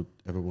people would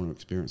ever want to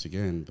experience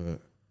again, but,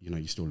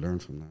 you still learn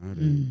from that.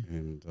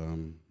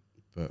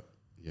 But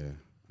yeah,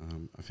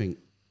 I think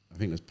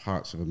there's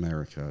parts of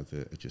America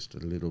that are just a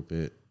little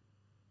bit,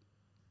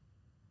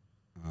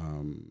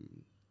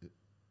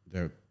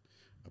 they're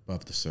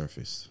above the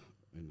surface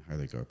in how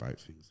they go about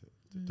things that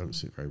don't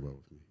sit very well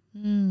with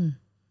me.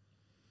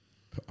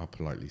 I'll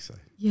politely say.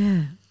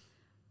 Yeah.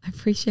 I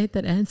appreciate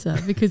that answer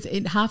because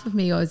in half of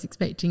me I was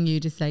expecting you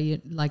to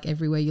say like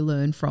everywhere you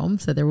learn from,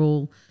 so they're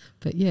all,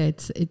 but yeah,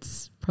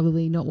 it's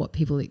probably not what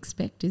people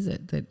expect, is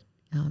it? That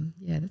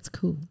Yeah, that's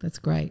cool. That's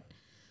great.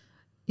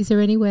 Is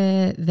there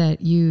anywhere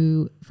that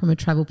you, from a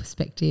travel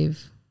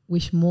perspective,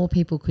 wish more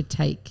people could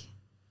take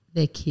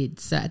their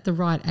kids, so at the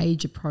right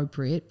age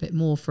appropriate, but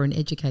more for an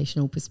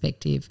educational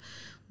perspective?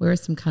 Where are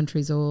some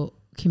countries or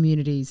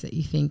communities that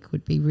you think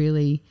would be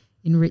really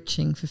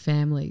enriching for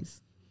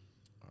families?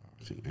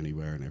 I think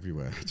anywhere and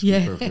everywhere, to be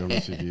perfectly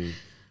honest with you.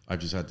 I've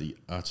just had the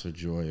utter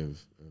joy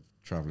of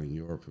traveling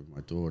Europe with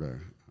my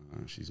daughter.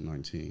 She's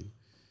 19.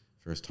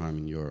 First time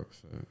in Europe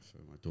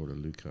for my daughter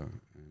Luca.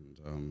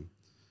 And,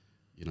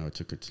 I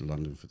took her to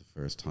London for the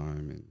first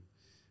time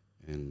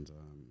and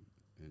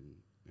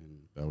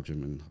in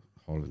Belgium and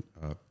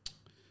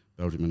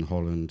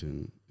Holland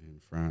and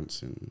in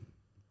France and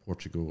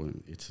Portugal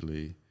and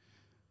Italy.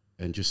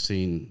 And just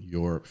seeing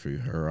Europe through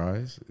her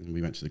eyes. And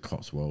we went to the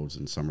Cotswolds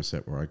in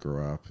Somerset, where I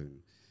grew up,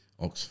 and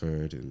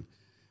Oxford, and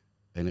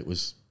it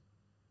was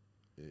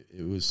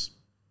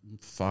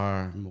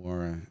far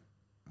more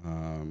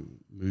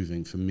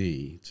moving for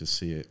me to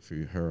see it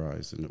through her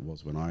eyes than it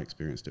was when I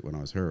experienced it when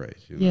I was her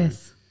age.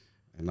 Yes,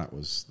 and that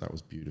was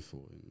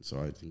beautiful. And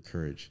so I'd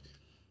encourage.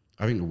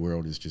 I think the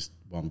world is just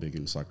one big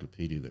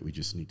encyclopedia that we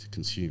just need to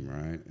consume,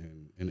 right?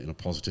 And in a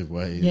positive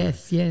way.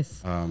 Yes,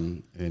 yes.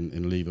 And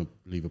leave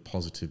a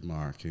positive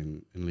mark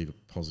and leave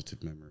a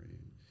positive memory.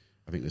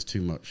 I think there's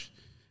too much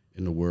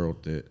in the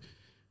world that,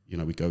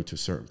 we go to a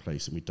certain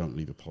place and we don't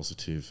leave a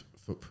positive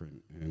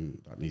footprint,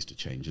 and that needs to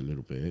change a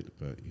little bit,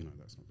 but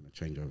that's not going to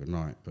change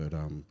overnight. But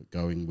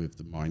going with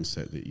the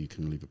mindset that you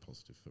can leave a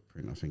positive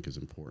footprint, I think, is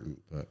important.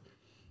 But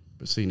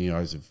seeing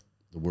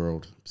the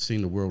world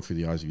through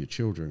the eyes of your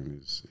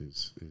children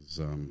is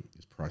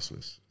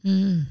priceless,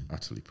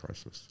 utterly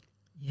priceless.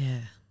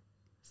 Yeah,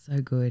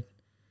 so good.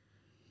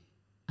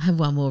 I have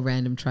one more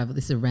random travel.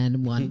 This is a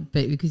random one,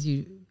 but because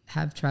you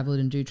have travelled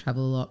and do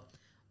travel a lot,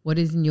 what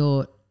is in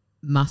your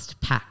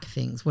must-pack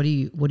things? What do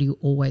you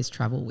always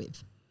travel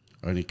with?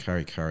 I only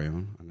carry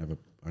on.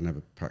 I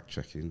never pack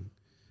check-in,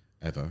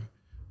 ever.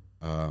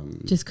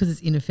 Just because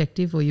it's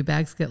ineffective, or your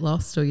bags get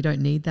lost, or you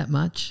don't need that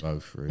much?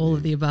 Both, really. All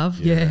of the above,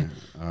 yeah.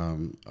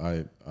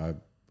 I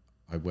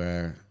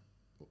wear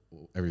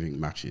everything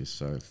matches,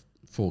 so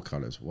 4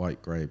 colours: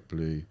 white, grey,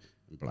 blue,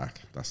 and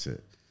black. That's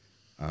it.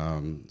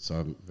 So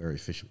I'm a very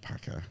efficient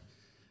packer.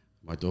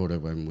 My daughter,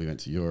 when we went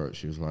to Europe,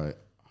 she was like,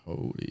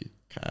 "Holy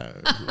cow!"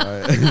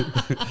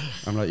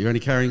 I'm like, "You're only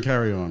carrying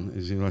carry-on."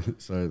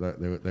 So that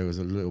there was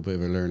a little bit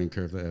of a learning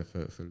curve there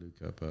for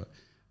Luca,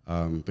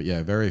 but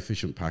yeah, very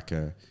efficient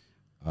packer.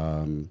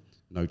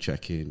 No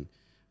check-in.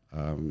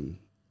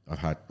 I've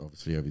had,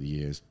 obviously, over the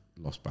years,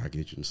 lost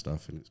baggage and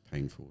stuff, and it's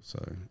painful, so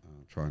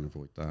try and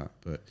avoid that.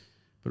 But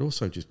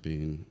also just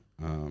being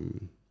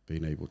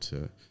able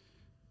to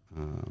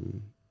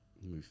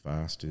move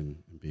fast and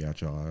be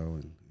agile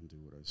and do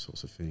all those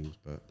sorts of things.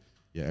 But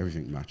yeah,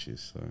 everything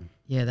matches. So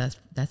yeah,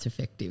 that's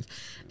effective,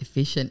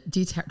 efficient. Do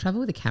you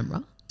travel with a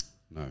camera?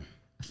 No.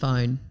 A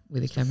phone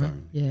with Just a camera?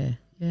 Yeah,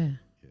 Yeah,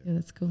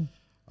 that's cool.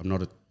 I'm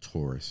not a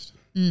tourist.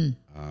 I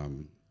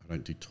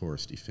don't do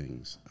touristy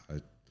things.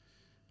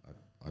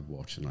 I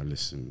watch and I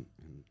listen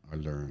and I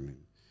learn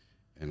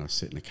and I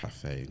sit in a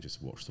cafe and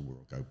just watch the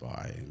world go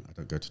by. And I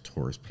don't go to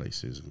tourist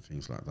places and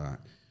things like that.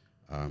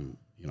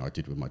 I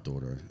did with my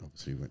daughter.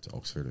 Obviously, we went to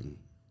Oxford and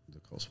the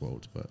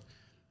Cotswolds, but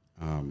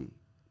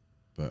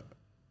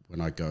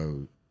when I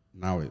go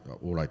now,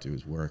 all I do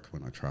is work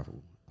when I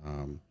travel.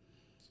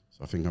 So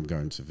I think I'm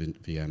going to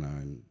Vienna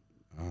in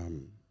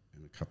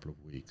a couple of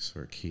weeks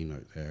for a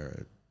keynote there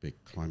at a big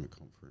climate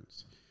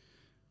conference.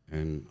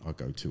 And I'll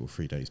go 2 or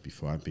 3 days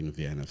before. I've been in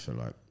Vienna for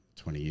like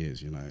 20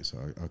 years, so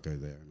I'll go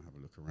there and have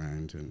a look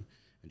around and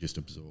just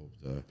absorb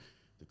the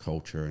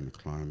culture and the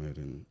climate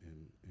and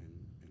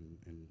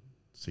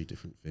see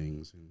different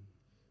things.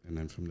 And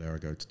then from there I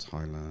go to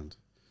Thailand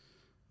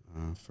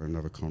for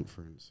another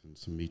conference and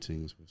some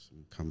meetings with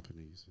some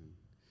companies. And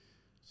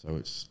so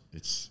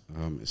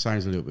it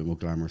sounds a little bit more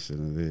glamorous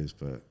than it is,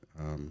 but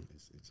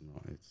it's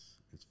not.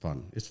 It's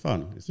fun. It's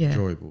fun. It's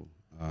enjoyable.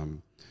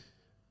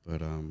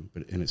 But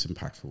it's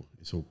impactful.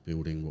 It's all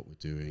building what we're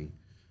doing,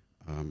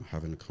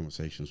 having the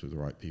conversations with the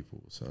right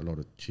people. So a lot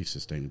of chief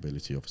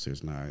sustainability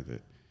officers now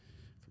that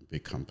from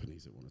big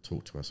companies that want to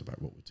talk to us about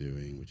what we're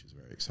doing, which is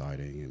very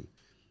exciting. And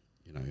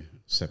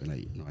 7,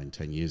 8, 9,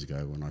 10 years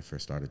ago when I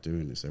first started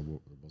doing this, there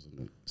wasn't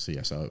a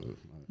CSO.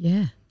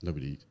 Yeah.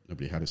 Nobody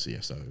had a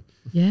CSO.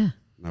 Yeah.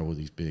 Now all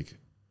these big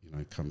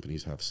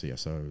companies have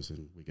CSOs,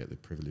 and we get the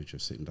privilege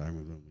of sitting down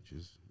with them, which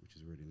is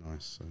really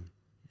nice. So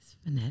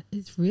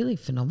it's really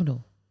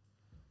phenomenal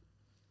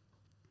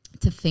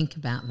to think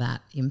about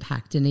that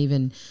impact, and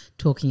even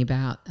talking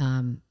about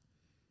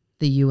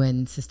the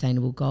UN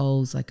sustainable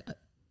goals, like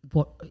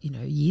what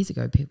years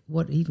ago,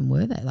 what even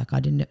were they? Like I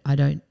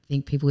don't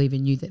think people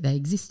even knew that they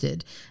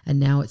existed, and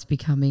now it's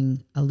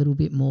becoming a little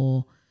bit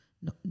more,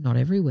 not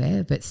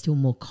everywhere, but still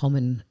more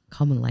common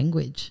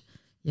language.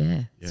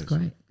 Yeah, it's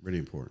great. Really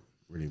important.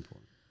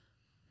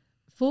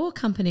 For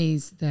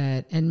companies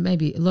that, and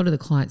maybe a lot of the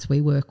clients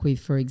we work with,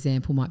 for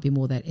example, might be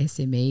more that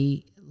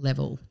SME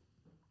level,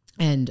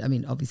 And I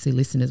mean, obviously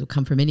listeners will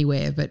come from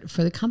anywhere, but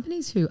for the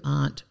companies who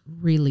aren't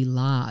really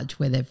large,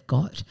 where they've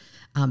got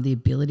the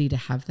ability to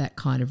have that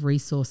kind of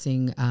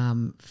resourcing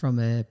from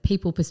a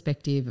people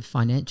perspective, a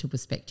financial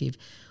perspective,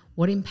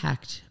 what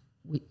impact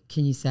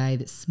can you say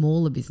that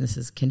smaller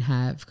businesses can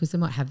have? Because they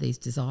might have these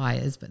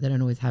desires, but they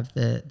don't always have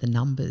the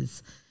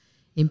numbers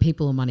in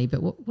people or money.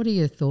 But what are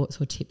your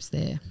thoughts or tips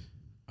there?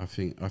 I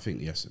think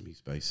the SME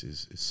space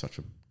is such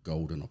a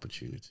golden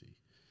opportunity.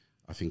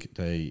 I think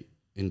they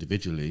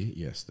individually,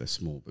 yes, they're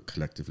small, but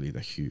collectively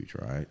they're huge,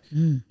 right?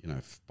 You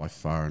know, by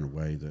far and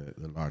away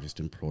the largest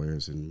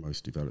employers in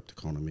most developed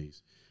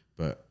economies.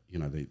 But you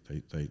know,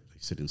 they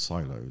sit in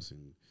silos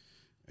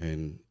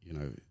and you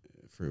know,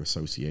 through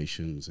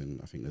associations,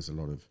 and I think there's a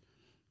lot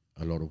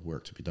of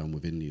work to be done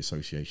within the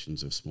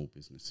associations of small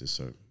businesses.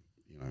 So,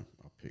 you know,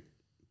 I'll pick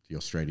the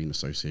Australian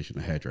Association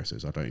of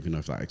Hairdressers. I don't even know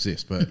if that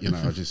exists, but you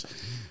know,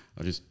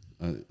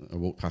 I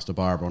walked past a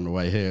barber on the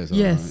way here. So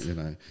yes. You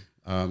know,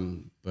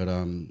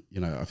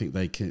 you know, I think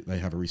they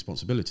have a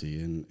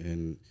responsibility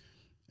in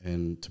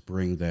to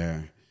bring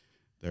their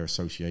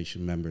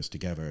association members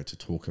together to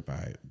talk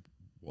about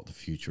what the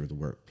future of the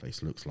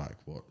workplace looks like,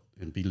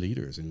 and be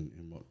leaders in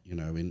what, you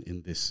know,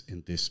 in this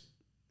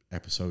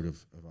episode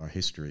of our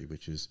history,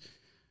 which is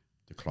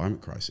the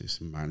climate crisis,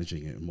 and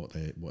managing it, and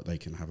what they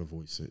can have a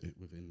voice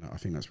within that. I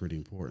think that's really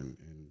important.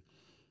 And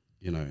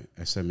you know,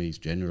 SMEs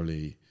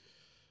generally,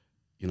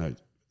 you know,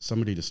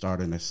 somebody to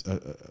start in a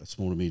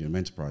small and medium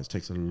enterprise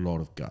takes a lot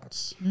of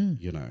guts,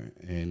 you know,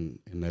 and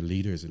they're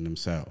leaders in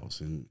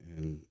themselves, and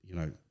you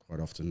know, quite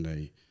often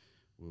they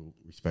will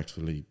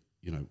respectfully,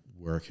 you know,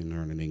 work and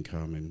earn an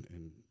income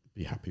and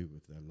be happy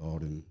with their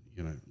lot, and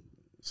you know,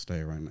 stay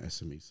around the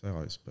SME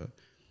size.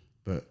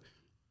 But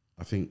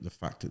I think the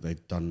fact that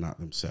they've done that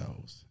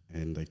themselves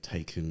and they've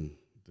taken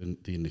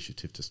the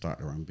initiative to start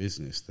their own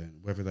business, then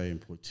whether they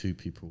employ 2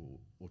 people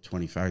or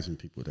 20,000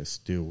 people, they're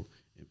still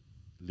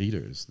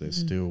leaders. They're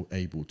still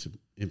able to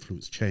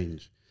influence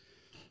change.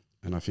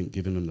 And I think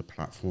giving them the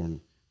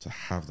platform to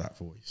have that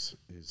voice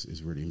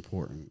is really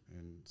important.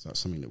 And so that's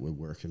something that we're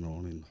working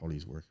on, and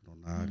Holly's working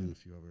on that, and a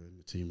few other in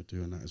the team are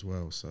doing that as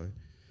well. So,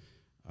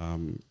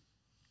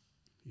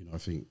 you know, I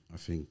think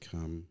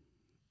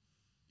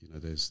you know,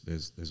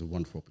 there's a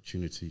wonderful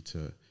opportunity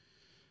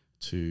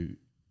to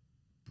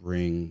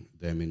bring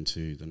them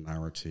into the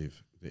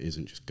narrative that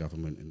isn't just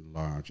government and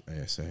large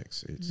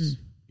ASX. It's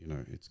you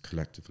know, it's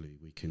collectively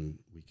we can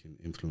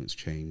influence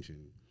change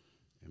and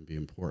be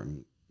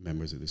important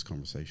members of this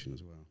conversation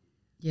as well.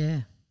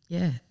 Yeah.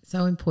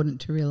 So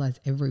important to realise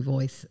every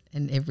voice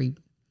and every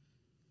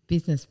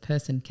business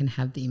person can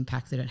have the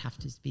impact. They don't have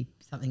to be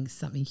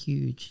something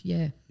huge.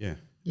 Yeah.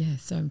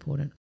 So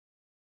important.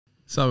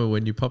 So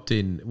when you walked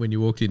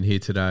in here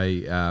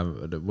today,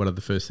 one of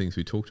the first things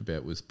we talked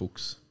about was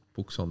books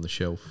on the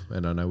shelf,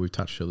 and I know we've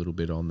touched a little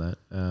bit on that.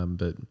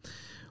 But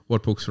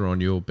what books are on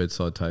your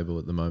bedside table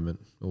at the moment,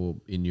 or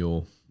in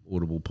your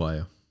Audible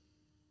player?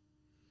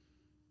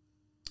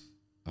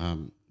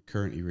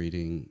 Currently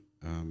reading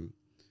a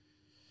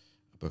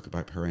book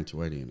about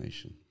parental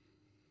alienation,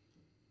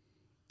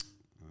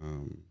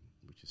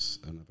 which is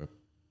another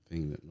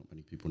thing that not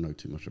many people know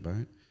too much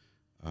about,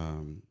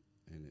 and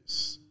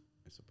it's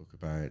a book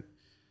about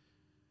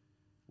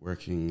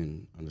working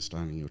and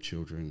understanding your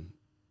children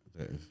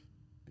that have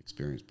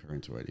experienced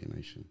parental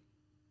alienation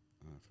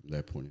from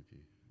their point of view.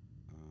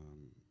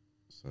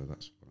 So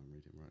that's what I'm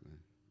reading right now.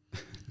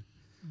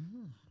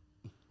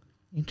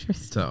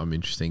 Interesting. So I'm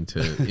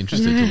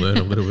interested to learn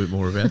a little bit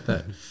more about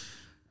that.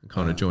 I'm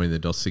kind of joining the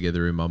dots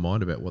together in my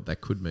mind about what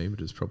that could mean,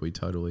 but it's probably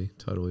totally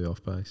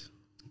off base.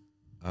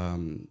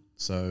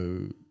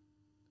 So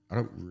I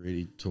don't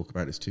really talk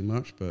about this too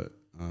much, but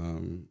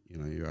you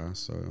know, you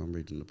asked, so I'm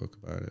reading the book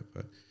about it.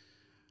 But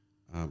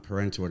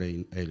parental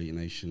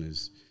alienation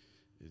is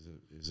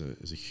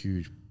a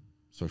huge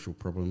social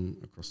problem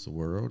across the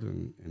world,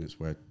 and it's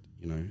where,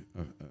 you know,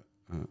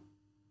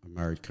 a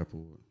married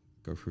couple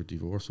go through a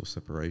divorce or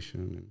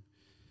separation, and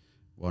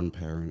one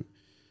parent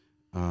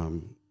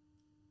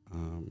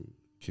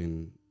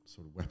can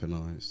sort of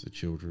weaponize the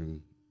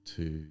children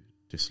to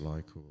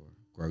dislike or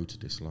grow to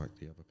dislike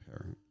the other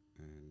parent,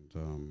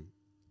 and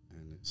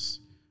it's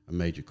a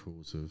major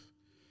cause of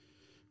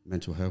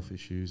mental health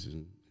issues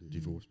in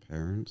divorced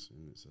parents,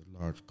 and it's a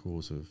large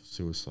cause of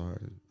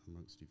suicide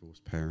amongst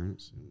divorced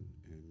parents,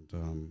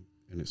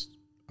 and it's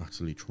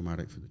utterly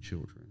traumatic for the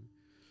children.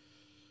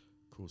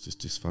 Causes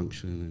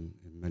dysfunction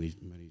in many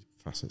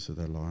facets of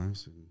their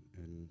lives,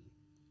 and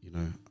you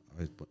know,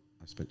 I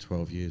spent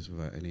 12 years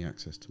without any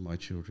access to my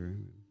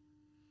children,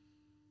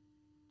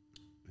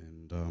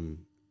 and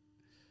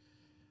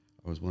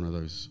I was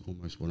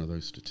almost one of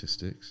those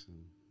statistics,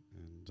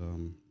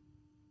 and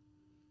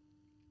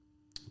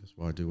that's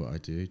why I do what I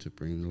do, to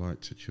bring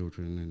light to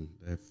children and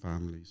their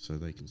families so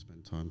they can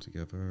spend time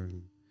together,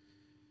 and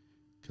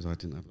because I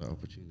didn't have that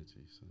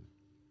opportunity, so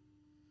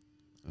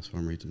that's why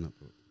I'm reading that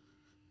book.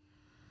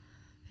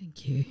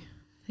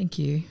 Thank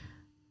you.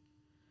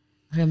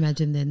 I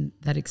imagine then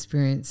that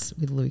experience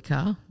with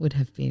Luca would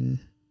have been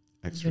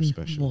extra Even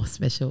special. more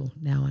special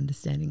now,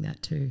 understanding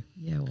that too.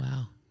 Yeah,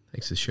 wow.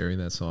 Thanks for sharing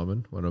that,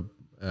 Simon. One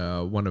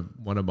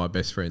of my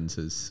best friends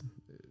is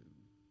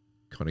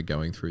kind of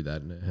going through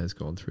that and has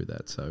gone through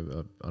that.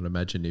 So I'd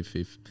imagine if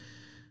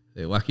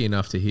they're lucky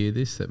enough to hear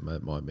this, that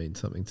might mean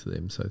something to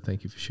them. So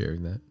thank you for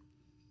sharing that.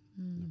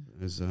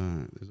 There's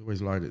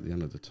always light at the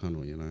end of the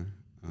tunnel, you know,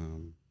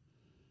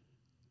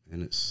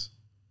 and it's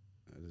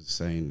the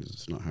saying,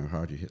 it's not how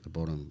hard you hit the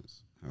bottom,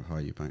 it's how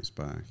high you bounce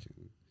back.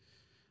 And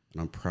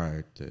I'm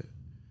proud that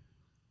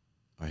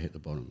I hit the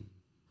bottom.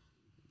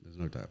 There's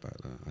no doubt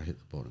about that. I hit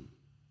the bottom,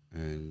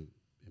 and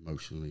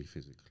emotionally,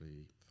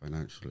 physically,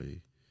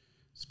 financially,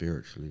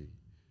 spiritually,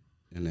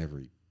 in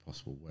every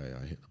possible way,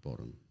 I hit the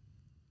bottom.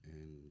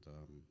 And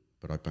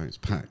but I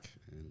bounced back,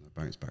 and I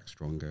bounced back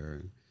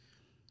stronger.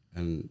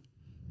 And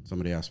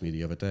somebody asked me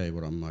the other day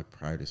what I'm my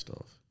proudest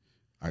of,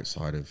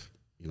 outside of,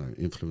 you know,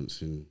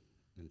 influencing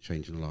and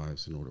changing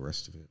lives and all the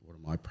rest of it. What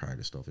am I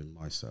proudest of in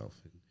myself?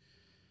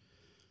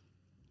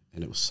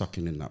 And it was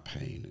sucking in that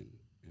pain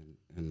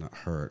and that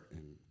hurt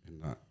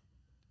and that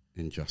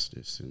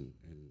injustice and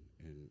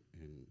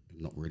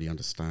not really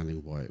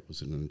understanding why it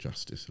was an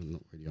injustice, and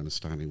not really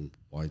understanding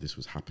why this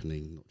was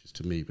happening, not just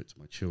to me but to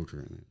my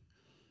children. And,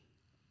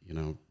 you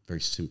know,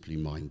 very simply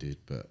minded,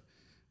 but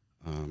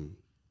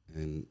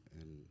and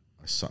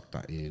I sucked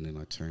that in and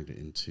I turned it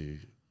into,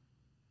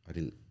 I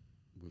didn't,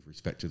 with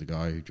respect to the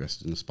guy who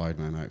dressed in the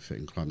Spider-Man outfit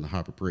and climbed the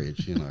Harbour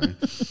Bridge, you know,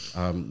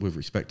 with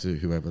respect to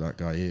whoever that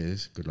guy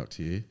is, good luck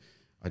to you.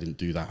 I didn't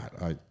do that.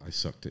 I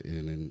sucked it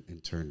in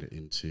and turned it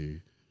into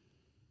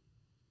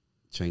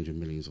changing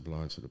millions of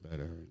lives for the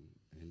better,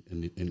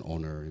 and in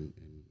honour and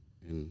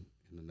in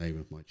the name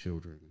of my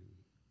children. And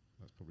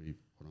that's probably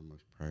what I'm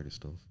most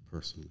proudest of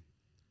personally.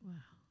 Wow,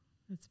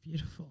 that's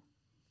beautiful.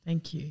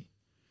 Thank you.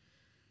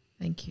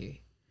 Thank you.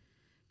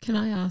 Can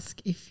I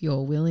ask, if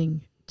you're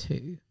willing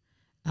to,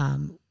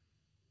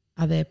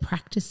 are there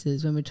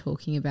practices when we're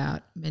talking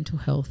about mental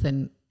health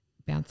and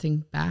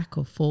bouncing back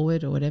or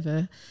forward or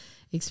whatever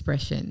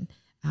expression,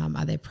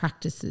 are there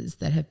practices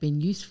that have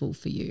been useful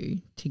for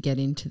you to get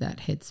into that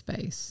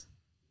headspace?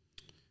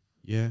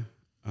 Yeah.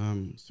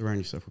 Surround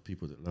yourself with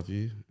people that love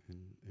you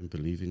and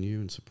believe in you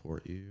and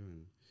support you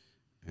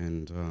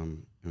and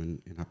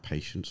have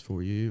patience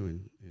for you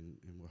and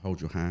will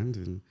hold your hand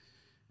and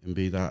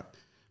be that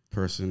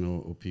person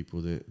or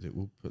people that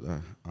will put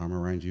that arm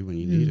around you when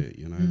you need it.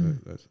 You know,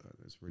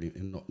 that's really,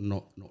 and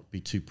not be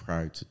too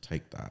proud to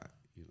take that.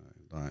 You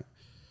know, like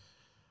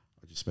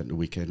I just spent the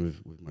weekend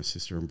with my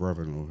sister and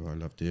brother-in-law, who I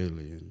love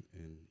dearly, and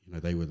you know,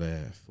 they were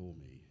there for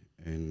me,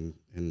 and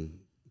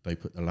they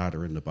put the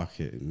ladder in the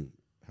bucket and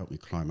helped me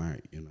climb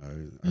out. You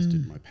know, as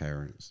did my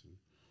parents,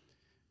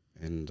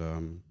 and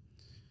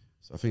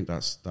so I think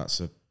that's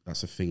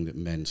a thing that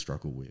men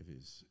struggle with,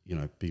 is, you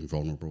know, being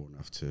vulnerable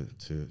enough to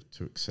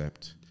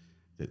accept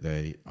that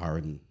they are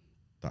in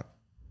that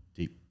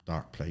deep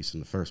dark place in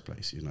the first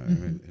place, you know,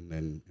 and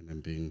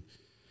then being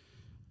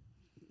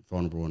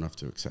vulnerable enough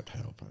to accept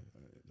help.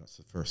 That's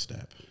the first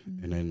step,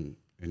 and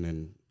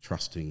then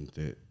trusting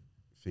that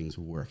things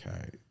will work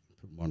out.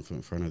 Put one foot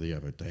in front of the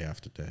other, day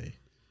after day,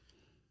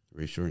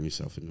 reassuring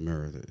yourself in the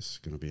mirror that it's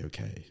going to be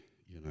okay,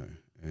 you know,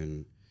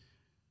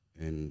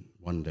 and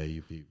one day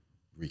you'll be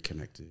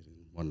reconnected,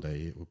 and one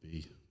day it will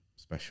be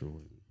special,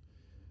 and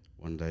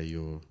one day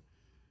you'll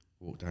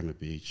walk down the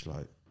beach,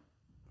 like,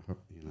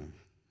 you know,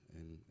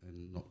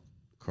 and not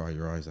cry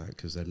your eyes out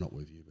because they're not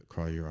with you, but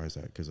cry your eyes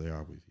out because they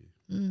are with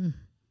you.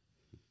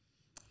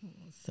 Oh,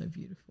 so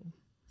beautiful.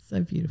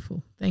 So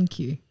beautiful. Thank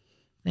you.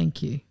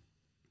 Thank you.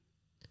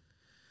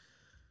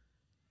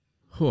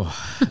 Oh,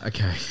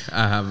 okay.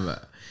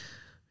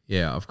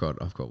 Yeah, I've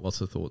got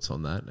lots of thoughts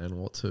on that and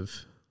lots of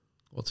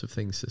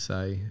things to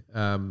say.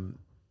 Do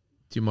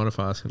you mind if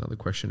I ask another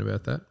question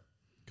about that?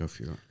 Go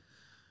for it.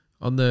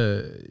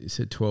 You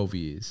said 12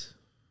 years,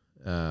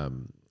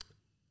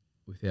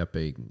 without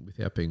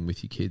being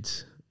with your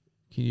kids.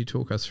 Can you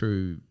talk us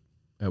through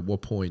at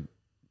what point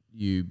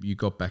you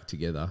got back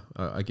together,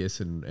 I guess,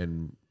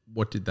 and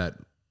what did that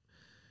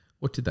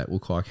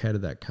look like? How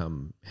did that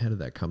come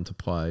to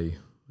play,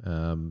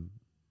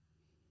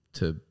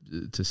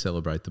 to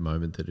celebrate the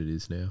moment that it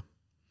is now?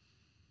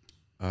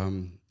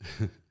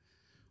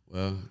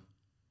 Well,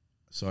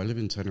 so I live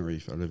in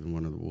Tenerife. I live in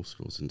one of the wolf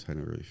schools in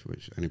Tenerife,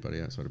 which anybody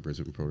outside of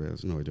Brisbane probably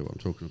has no idea what I'm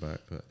talking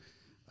about. But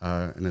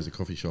and there's a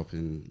coffee shop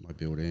in my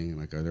building,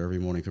 and I go there every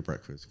morning for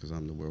breakfast because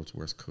I'm the world's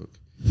worst cook.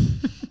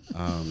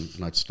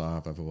 And I'd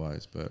starve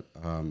otherwise. But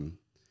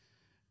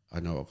I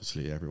know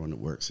obviously everyone that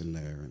works in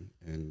there,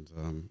 and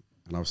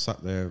I was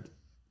sat there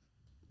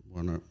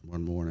one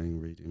morning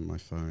reading my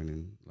phone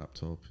and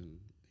laptop and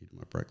eating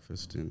my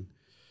breakfast, and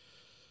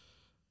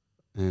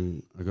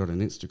I got an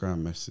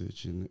Instagram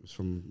message, and it was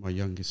from my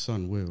youngest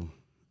son, Will,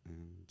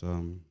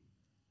 and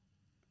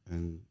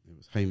it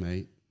was, "Hey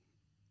mate,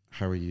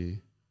 how are you?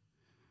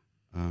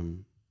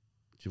 Do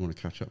you want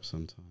to catch up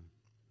sometime?"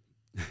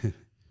 And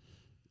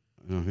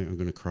I think I'm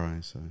going to cry,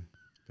 so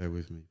bear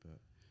with me. But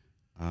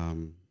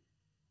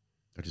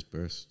I just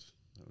burst.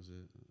 That was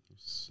it. I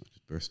just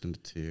burst into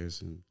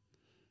tears, and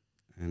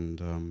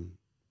and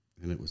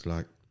it was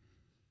like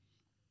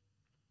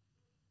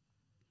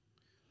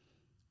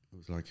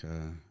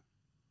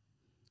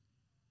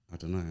I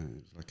don't know,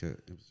 it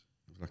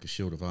was like a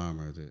shield of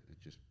armor that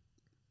it just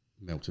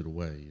melted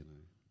away, you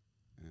know,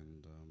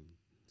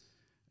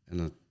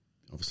 and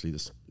obviously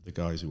the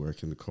guys who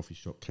work in the coffee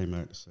shop came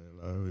out to say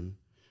hello and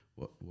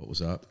what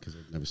was up, because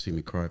they'd never seen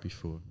me cry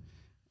before,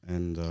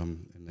 and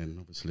then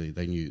obviously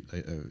they knew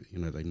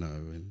they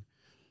know,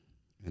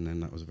 and then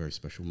that was a very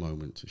special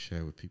moment to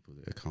share with people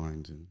that are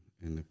kind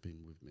and have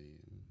been with me,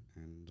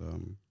 and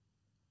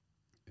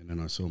then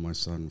I saw my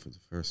son for the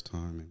first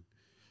time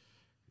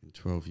in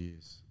 12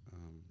 years,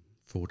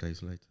 4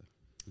 days later.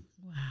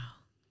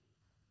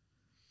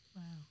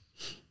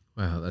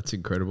 Wow, that's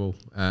incredible.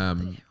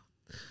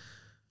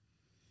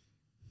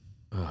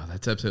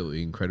 That's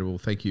absolutely incredible.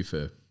 Thank you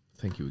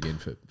again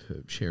for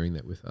sharing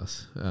that with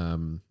us. How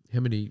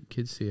many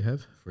kids do you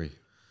have? 3.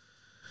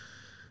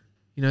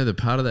 You know, the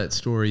part of that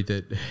story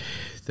that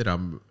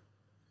I'm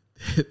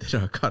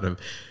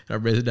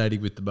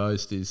resonating with the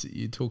most is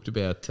you talked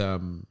about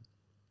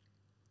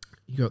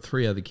you got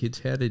 3 other kids.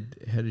 How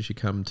did you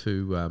come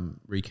to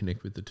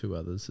reconnect with the 2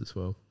 others as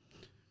well?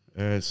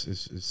 It's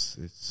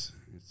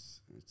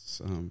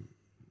I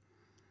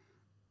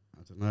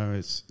don't know.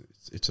 It's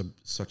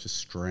such a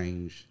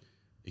strange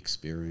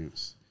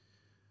experience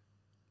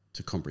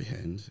to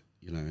comprehend.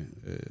 You know,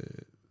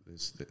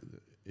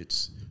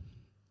 it's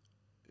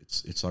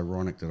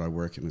ironic that I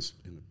work in a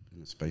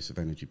space of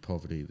energy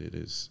poverty that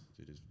is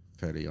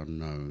fairly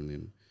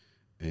unknown,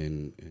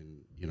 and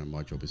you know,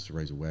 my job is to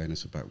raise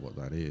awareness about what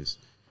that is.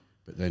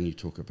 But then you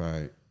talk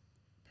about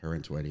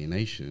parental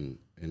alienation,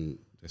 and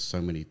there's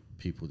so many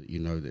people that you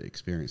know that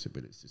experience it,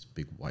 but it's this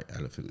big white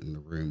elephant in the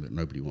room that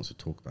nobody wants to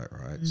talk about,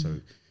 right? Mm-hmm.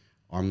 So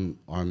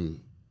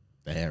I'm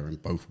there in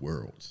both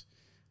worlds.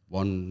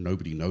 One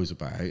nobody knows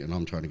about, and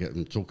I'm trying to get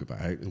them to talk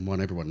about, and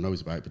one everyone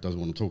knows about but doesn't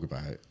want to talk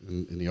about.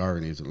 And the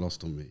irony isn't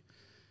lost on me.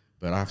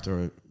 But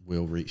after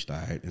Will reached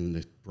out, and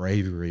the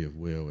bravery of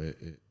Will,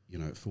 it you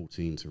know, at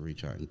 14 to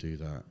reach out and do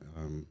that,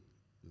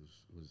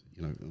 was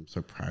you know, I'm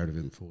so proud of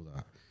him for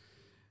that.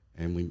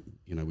 And we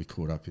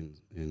caught up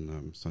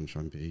in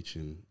Sunshine Beach,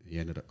 and he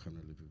ended up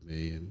coming to live with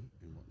me and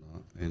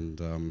whatnot. And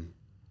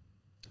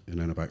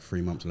then about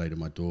 3 months later,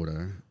 my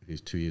daughter,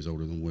 who's 2 years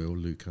older than Will,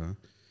 Luca,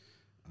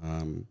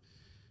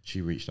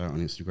 she reached out on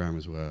Instagram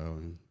as well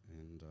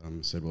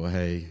and said, well,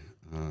 hey,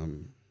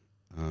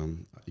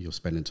 you're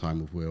spending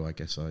time with Will. I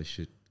guess I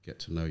should get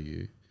to know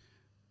you.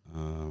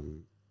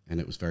 And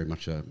it was very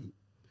much a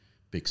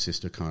big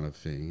sister kind of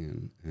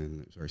thing,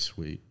 and it was very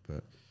sweet.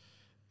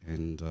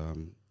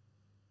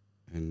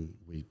 And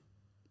we,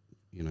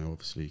 you know,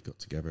 obviously got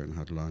together and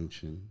had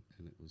lunch, and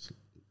it was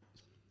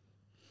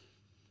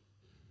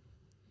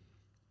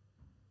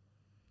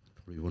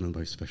probably one of the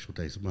most special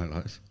days of my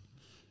life.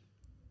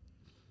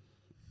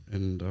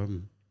 And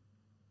then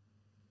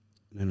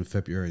in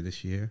February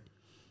this year,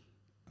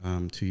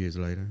 2 years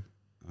later,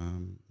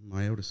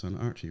 my eldest son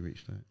Archie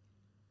reached out,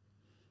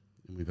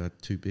 and we've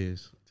had 2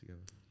 beers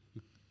together.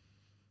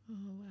 Oh,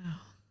 wow.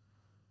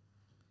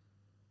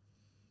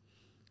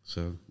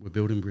 So we're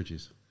building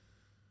bridges.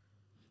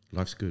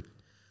 Life's good.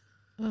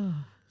 Oh,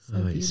 so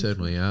beautiful. You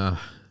certainly are.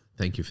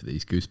 Thank you for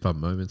these goosebump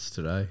moments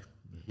today.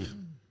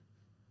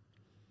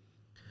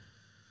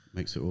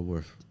 Makes it all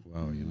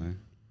worthwhile, you know.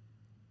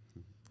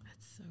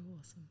 That's so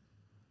awesome.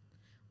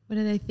 What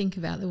do they think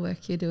about the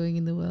work you're doing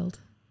in the world?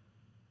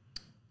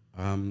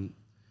 I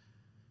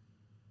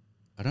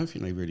don't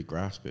think they really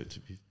grasp it, to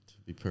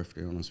be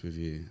perfectly honest with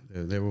you.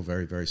 They're all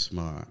very, very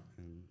smart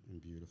and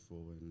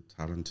beautiful and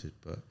talented,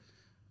 but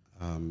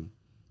I'm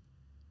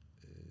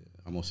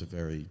also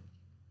very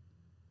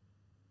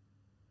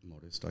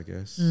modest, I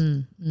guess.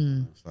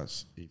 If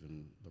that's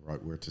even the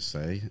right word to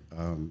say.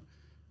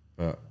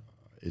 But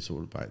it's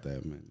all about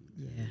them, and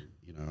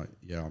you know,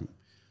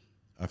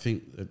 I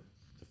think that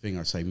the thing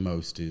I say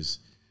most is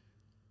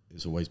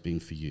always been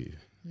for you.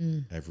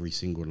 Every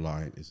single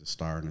light is a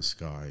star in the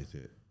sky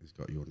that has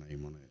got your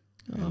name on it.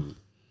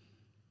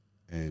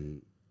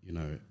 And you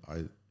know,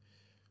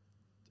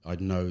 I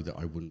know that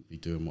I wouldn't be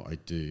doing what I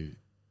do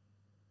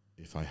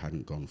if I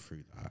hadn't gone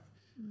through that.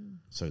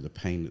 So the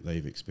pain that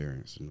they've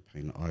experienced, and the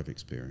pain that I've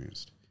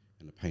experienced,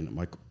 and the pain that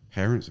my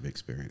parents have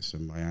experienced,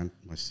 and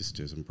my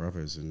sisters and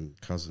brothers and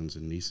cousins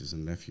and nieces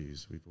and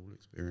nephews, we've all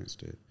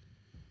experienced it.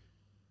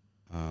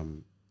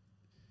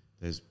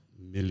 There's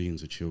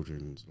millions of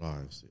children's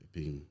lives that have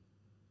been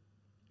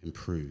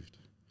improved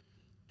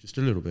just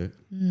a little bit,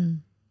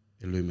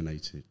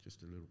 illuminated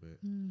just a little bit,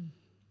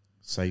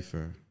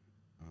 safer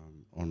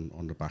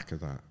on the back of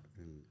that.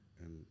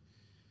 And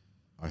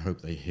I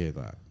hope they hear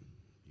that.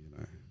 You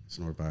know, it's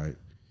not about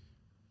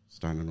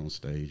standing on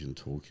stage and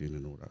talking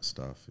and all that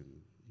stuff, and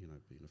you know,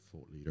 being a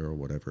thought leader or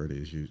whatever it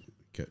is you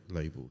get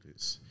labelled.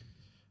 It's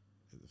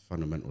at the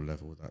fundamental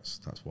level. That's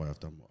why I've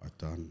done what I've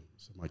done.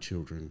 So my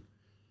children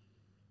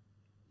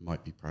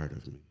might be proud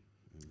of me,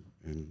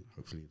 and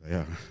hopefully they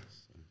are.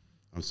 So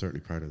I'm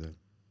certainly proud of them.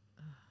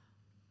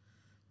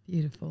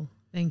 Beautiful.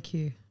 Thank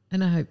you.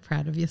 And I hope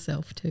proud of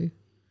yourself too.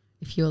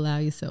 if you allow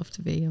yourself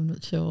to be. I'm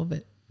not sure,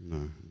 but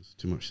No, it's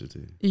too much to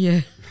do.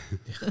 yeah.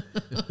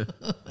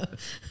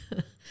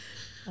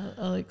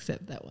 I'll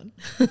accept that one.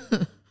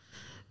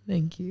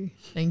 Thank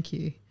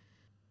you.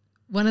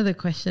 One of the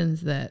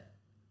questions that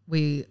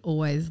we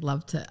always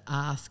love to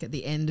ask at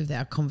the end of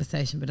our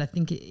conversation, but I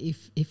think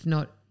if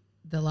not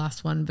the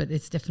last one, but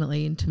it's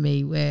definitely into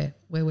me where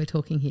we're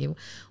talking here.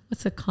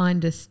 What's the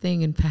kindest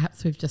thing? And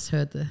perhaps we've just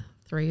heard the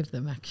 3 of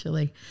them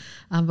actually.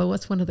 But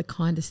what's one of the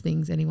kindest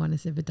things anyone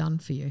has ever done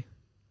for you?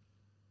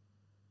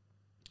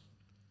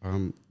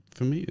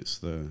 For me, it's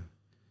the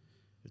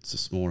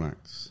small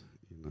acts.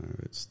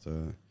 It's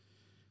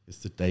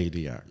the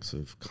daily acts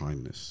of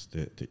kindness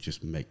that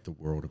just make the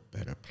world a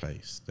better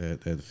place. They're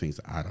the things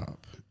that add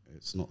up.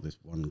 It's not this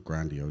one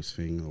grandiose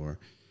thing or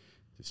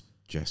this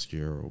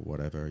gesture or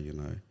whatever.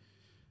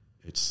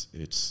 It's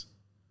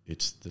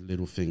the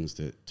little things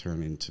that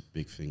turn into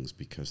big things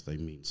because they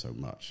mean so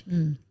much.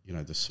 And,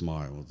 the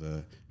smile,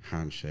 the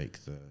handshake,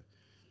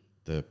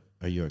 the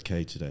 "Are you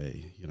okay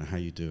today? How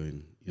you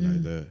doing?"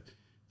 The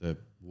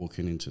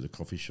walking into the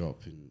coffee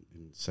shop and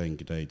saying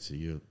good day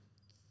to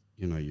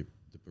the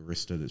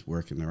barista that's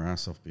working their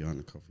ass off behind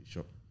the coffee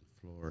shop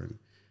floor and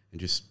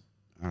just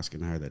asking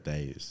how their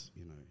day is,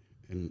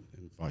 and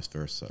vice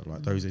versa.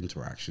 Like those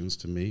interactions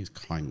to me is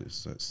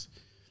kindness. That's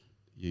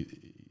you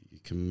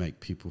can make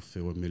people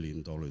feel $1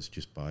 million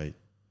just by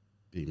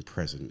being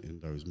present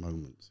in those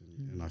moments.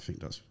 And I think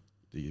that's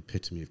the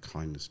epitome of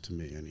kindness to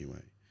me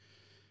anyway.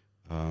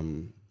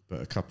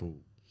 But a couple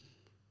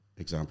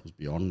examples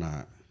beyond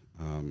that,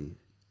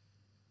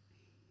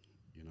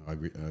 I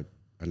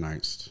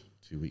announced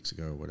 2 weeks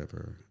ago or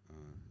whatever,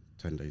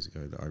 10 days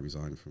ago, that I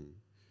resigned from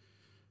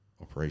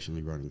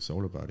operationally running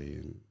Solar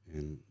Buddy,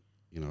 and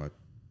I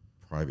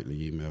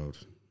privately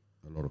emailed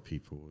a lot of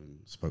people and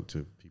spoke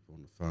to people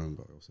on the phone,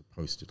 but I also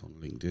posted on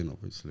LinkedIn,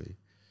 obviously.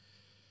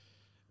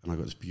 And I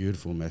got this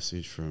beautiful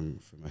message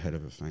from a head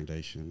of a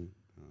foundation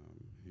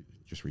who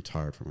just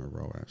retired from her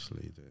role,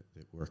 actually,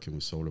 that working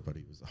with Solar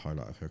Buddy was the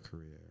highlight of her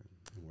career,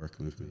 and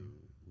working with me,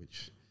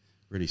 which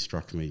really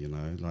struck me,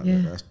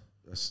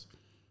 that's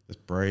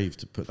brave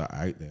to put that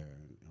out there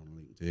on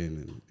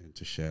LinkedIn and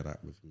to share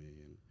that with me,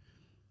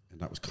 and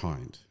that was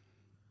kind.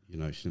 She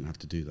didn't have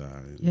to do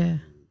that.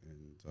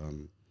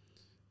 And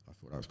I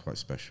thought that was quite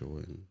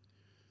special.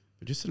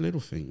 But just the little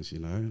things,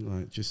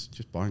 like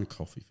just buying a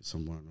coffee for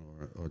someone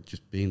or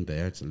just being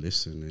there to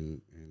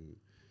listen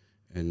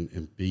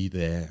and be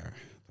there.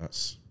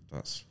 That's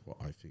what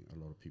I think a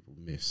lot of people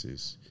miss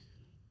is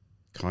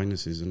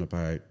kindness isn't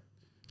about,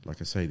 like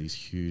I say, these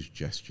huge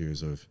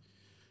gestures of,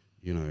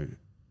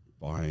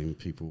 buying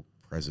people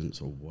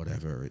presents or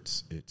whatever.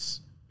 It's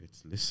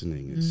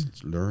listening,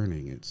 it's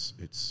learning, it's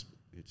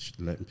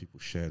letting people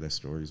share their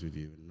stories with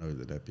you and know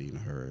that they're being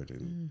heard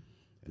and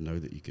know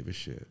that you give a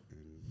shit.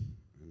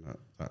 And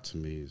that to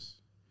me is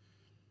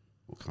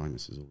what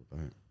kindness is all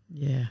about.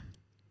 Yeah.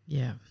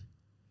 Yeah.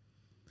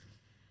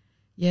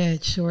 Yeah,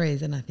 it sure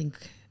is. And I think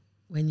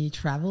when you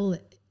travel,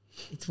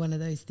 it's one of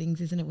those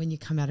things, isn't it? When you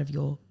come out of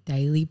your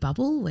daily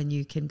bubble, when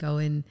you can go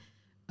and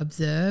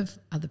observe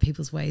other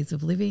people's ways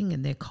of living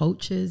and their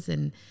cultures,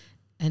 and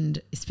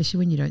especially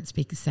when you don't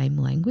speak the same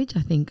language,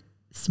 I think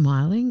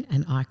smiling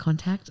and eye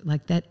contact,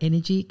 like that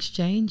energy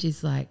exchange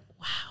is like,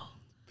 wow.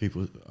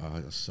 People,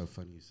 that's so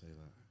funny you say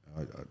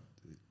that.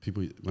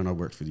 People, when I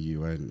worked for the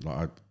UN,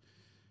 I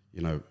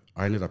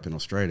ended up in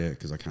Australia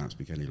because I can't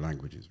speak any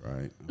languages,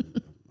 right?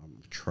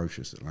 I'm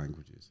atrocious at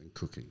languages and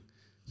cooking.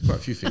 There's quite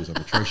a few things I'm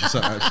atrocious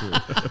at, actually.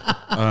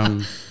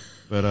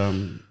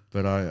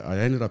 But I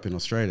ended up in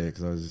Australia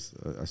because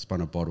I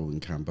spun a bottle in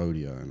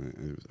Cambodia,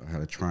 and I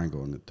had a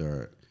triangle in the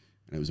dirt,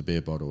 and it was a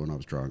beer bottle, and I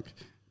was drunk.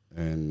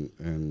 And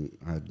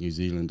I had New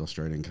Zealand,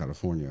 Australia, and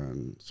California,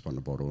 and spun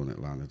the bottle, and it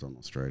landed on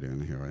Australia,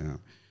 and here I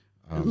am.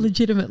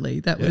 Legitimately,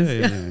 that was...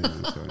 Yeah.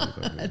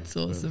 That's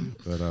awesome.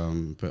 But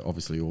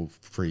obviously all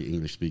 3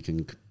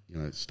 English-speaking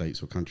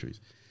states or countries.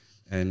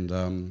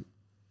 And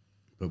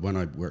but when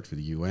I worked for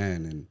the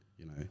UN, and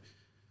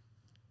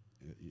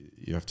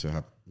you have to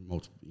have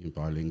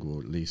bilingual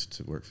at least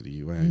to work for the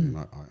UN,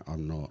 and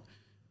I'm not.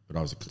 But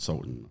I was a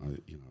consultant. I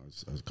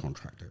was a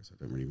contractor, so it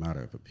didn't really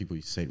matter. But people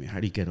used to say to me, "How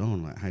do you get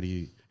on? Like, how do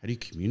you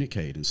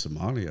communicate in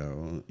Somalia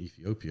or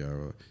Ethiopia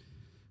or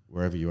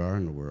wherever you are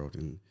in the world?"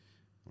 And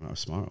I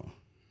smile.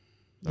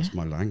 That's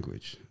my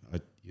language. I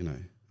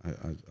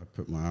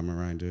put my arm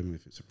around them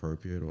if it's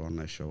appropriate, or on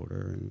their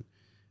shoulder,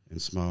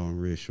 and smile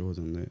and reassure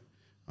them that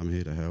I'm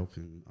here to help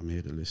and I'm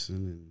here to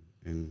listen,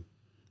 and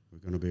we're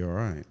going to be all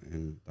right.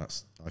 And I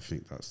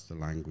think that's the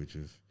language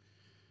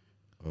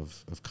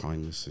of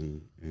kindness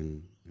and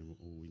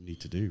all we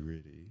need to do,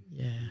 really.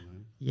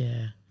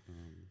 Yeah.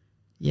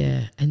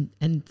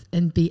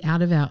 And be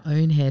out of our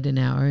own head and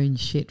our own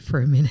shit for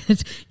a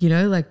minute,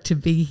 like to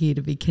be here,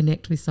 to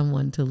connect with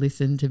someone, to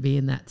listen, to be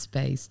in that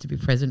space, to be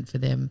present for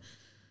them.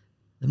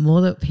 The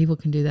more that people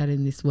can do that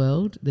in this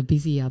world, the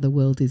busier the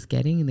world is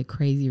getting and the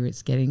crazier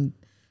it's getting,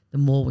 the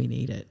more we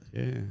need it.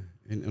 Yeah.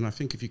 And I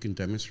think if you can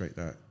demonstrate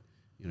that,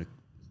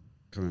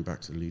 coming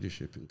back to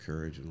leadership and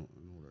courage and all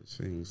those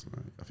things.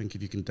 Like, I think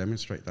if you can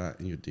demonstrate that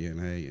in your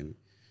DNA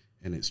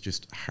and it's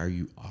just how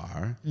you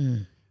are,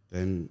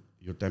 then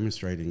you're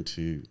demonstrating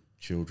to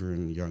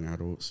children, young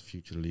adults,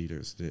 future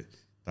leaders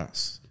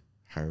that's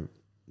how, I'm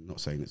not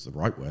saying it's the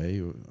right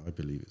way, or I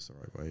believe it's the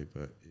right way,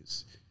 but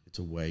it's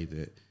a way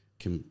that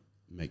can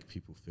make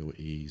people feel at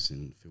ease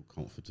and feel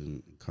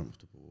confident and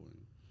comfortable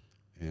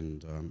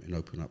and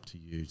open up to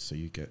you, so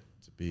you get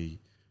to be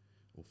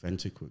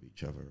authentic with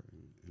each other.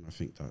 And I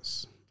think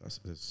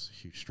there's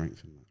huge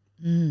strength in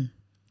that.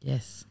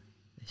 Yes,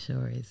 there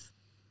sure is.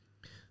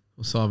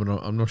 Well, Simon,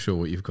 I'm not sure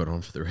what you've got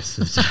on for the rest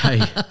of the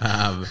day.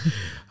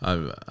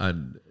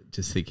 I'm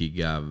just thinking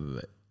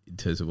in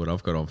terms of what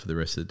I've got on for the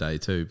rest of the day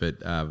too.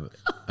 But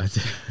what's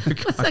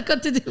that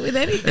got to do with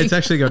anything? It's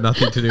actually got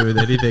nothing to do with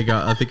anything.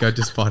 I think I'm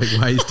just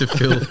finding ways to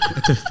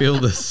fill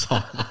the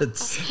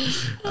silence,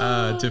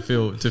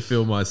 to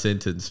fill my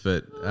sentence.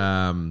 But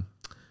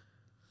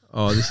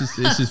this has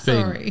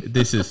been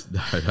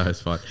no,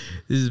 it's fine.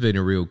 This has been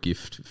a real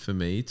gift for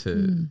me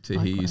to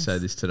hear you say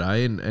this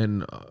today,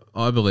 and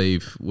I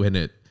believe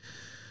when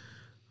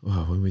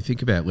we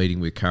think about leading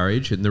with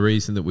courage, and the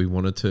reason that we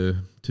wanted to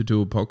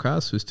do a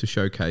podcast was to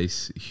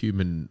showcase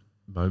human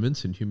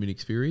moments and human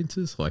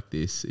experiences like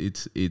this.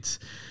 It's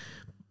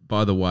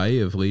by the way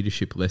of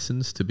leadership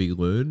lessons to be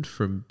learned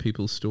from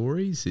people's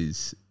stories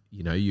is,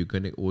 you're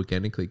going to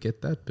organically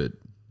get that, but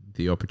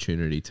the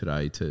opportunity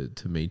today to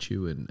meet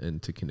you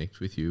and to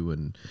connect with you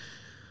and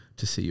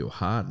to see your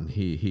heart and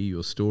hear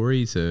your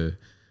stories.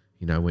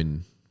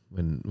 When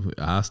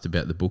asked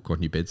about the book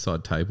on your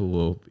bedside table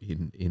or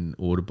in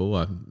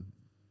Audible,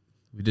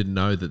 we didn't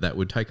know that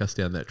would take us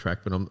down that track,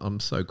 but I'm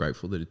so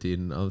grateful that it did.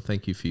 And I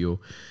thank you for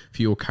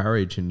your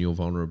courage and your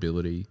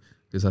vulnerability,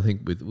 because I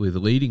think with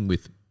leading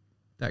with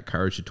that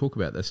courage to talk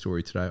about that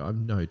story today, I've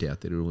no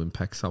doubt that it will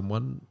impact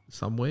someone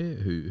somewhere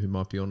who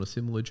might be on a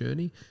similar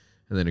journey.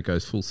 And then it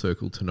goes full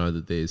circle to know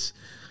that there's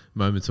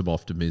moments of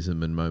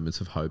optimism and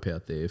moments of hope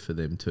out there for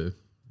them to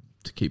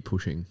keep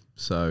pushing.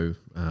 So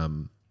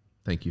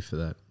thank you for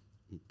that.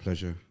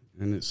 Pleasure.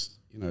 And it's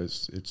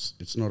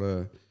not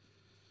a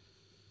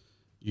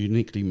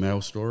uniquely male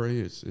story.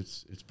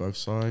 It's both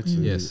sides.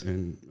 And, yes.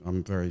 And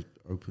I'm very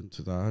open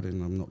to that,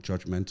 and I'm not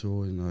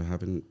judgmental, and I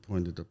haven't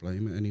pointed the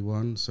blame at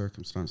anyone.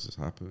 Circumstances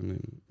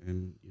happen,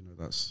 and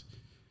that's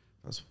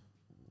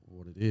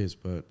what it is.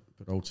 But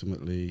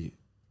ultimately,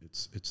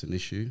 it's an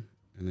issue,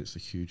 and it's a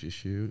huge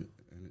issue,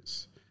 and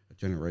it's a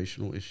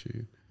generational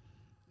issue.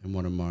 And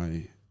one of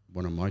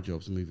my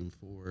jobs moving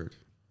forward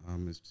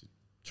is to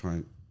try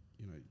and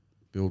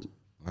build.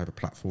 I have a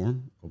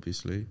platform.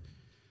 Obviously,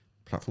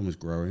 platform is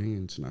growing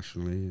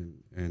internationally,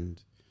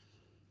 and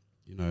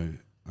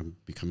I'm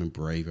becoming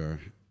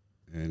braver,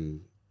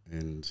 and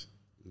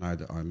now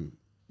that I'm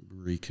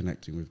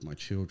reconnecting with my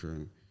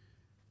children,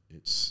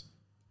 it's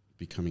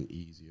becoming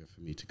easier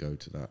for me to go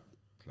to that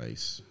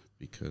place,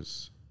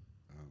 because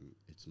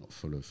it's not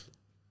full of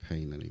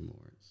pain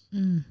anymore. It's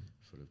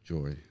full of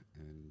joy.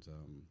 And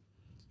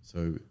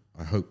so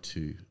I hope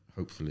to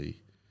hopefully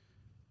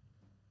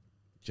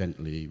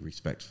gently,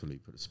 respectfully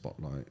put a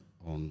spotlight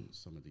on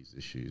some of these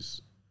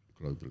issues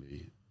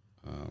globally,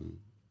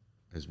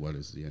 as well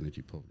as the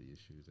energy poverty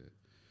issue that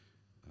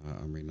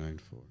I'm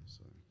renowned for.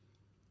 So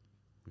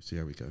we'll see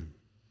how we go.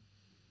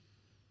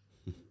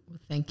 Well,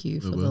 thank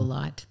you for the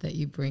light that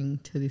you bring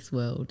to this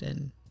world,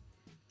 and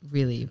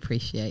really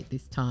appreciate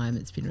this time.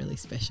 It's been really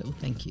special.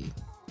 Thank you.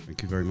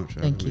 Thank you very much.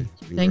 Thank you.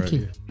 Thank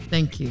you.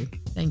 Thank you.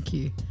 Thank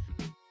you.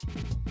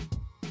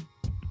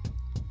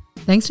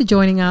 Thanks for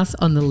joining us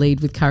on the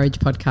Lead with Courage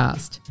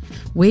podcast.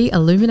 We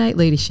illuminate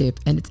leadership,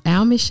 and it's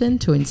our mission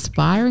to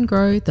inspire and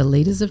grow the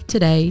leaders of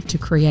today to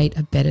create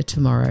a better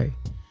tomorrow.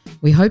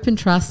 We hope and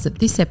trust that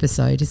this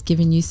episode has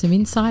given you some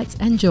insights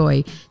and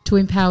joy to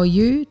empower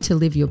you to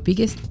live your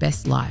biggest,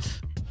 best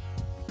life.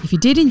 If you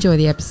did enjoy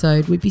the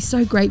episode, we'd be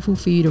so grateful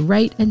for you to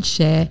rate and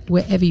share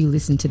wherever you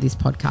listen to this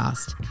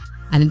podcast.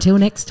 And until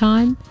next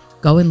time,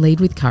 go and lead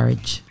with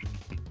courage.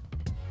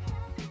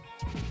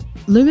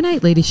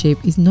 Illuminate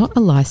Leadership is not a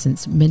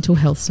licensed mental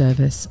health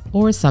service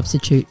or a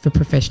substitute for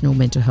professional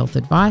mental health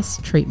advice,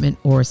 treatment,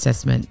 or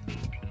assessment.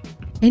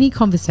 Any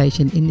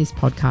conversation in this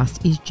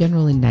podcast is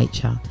general in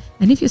nature,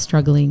 and if you're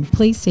struggling,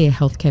 please see a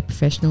healthcare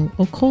professional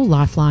or call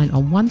Lifeline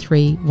on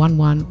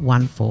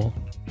 131114.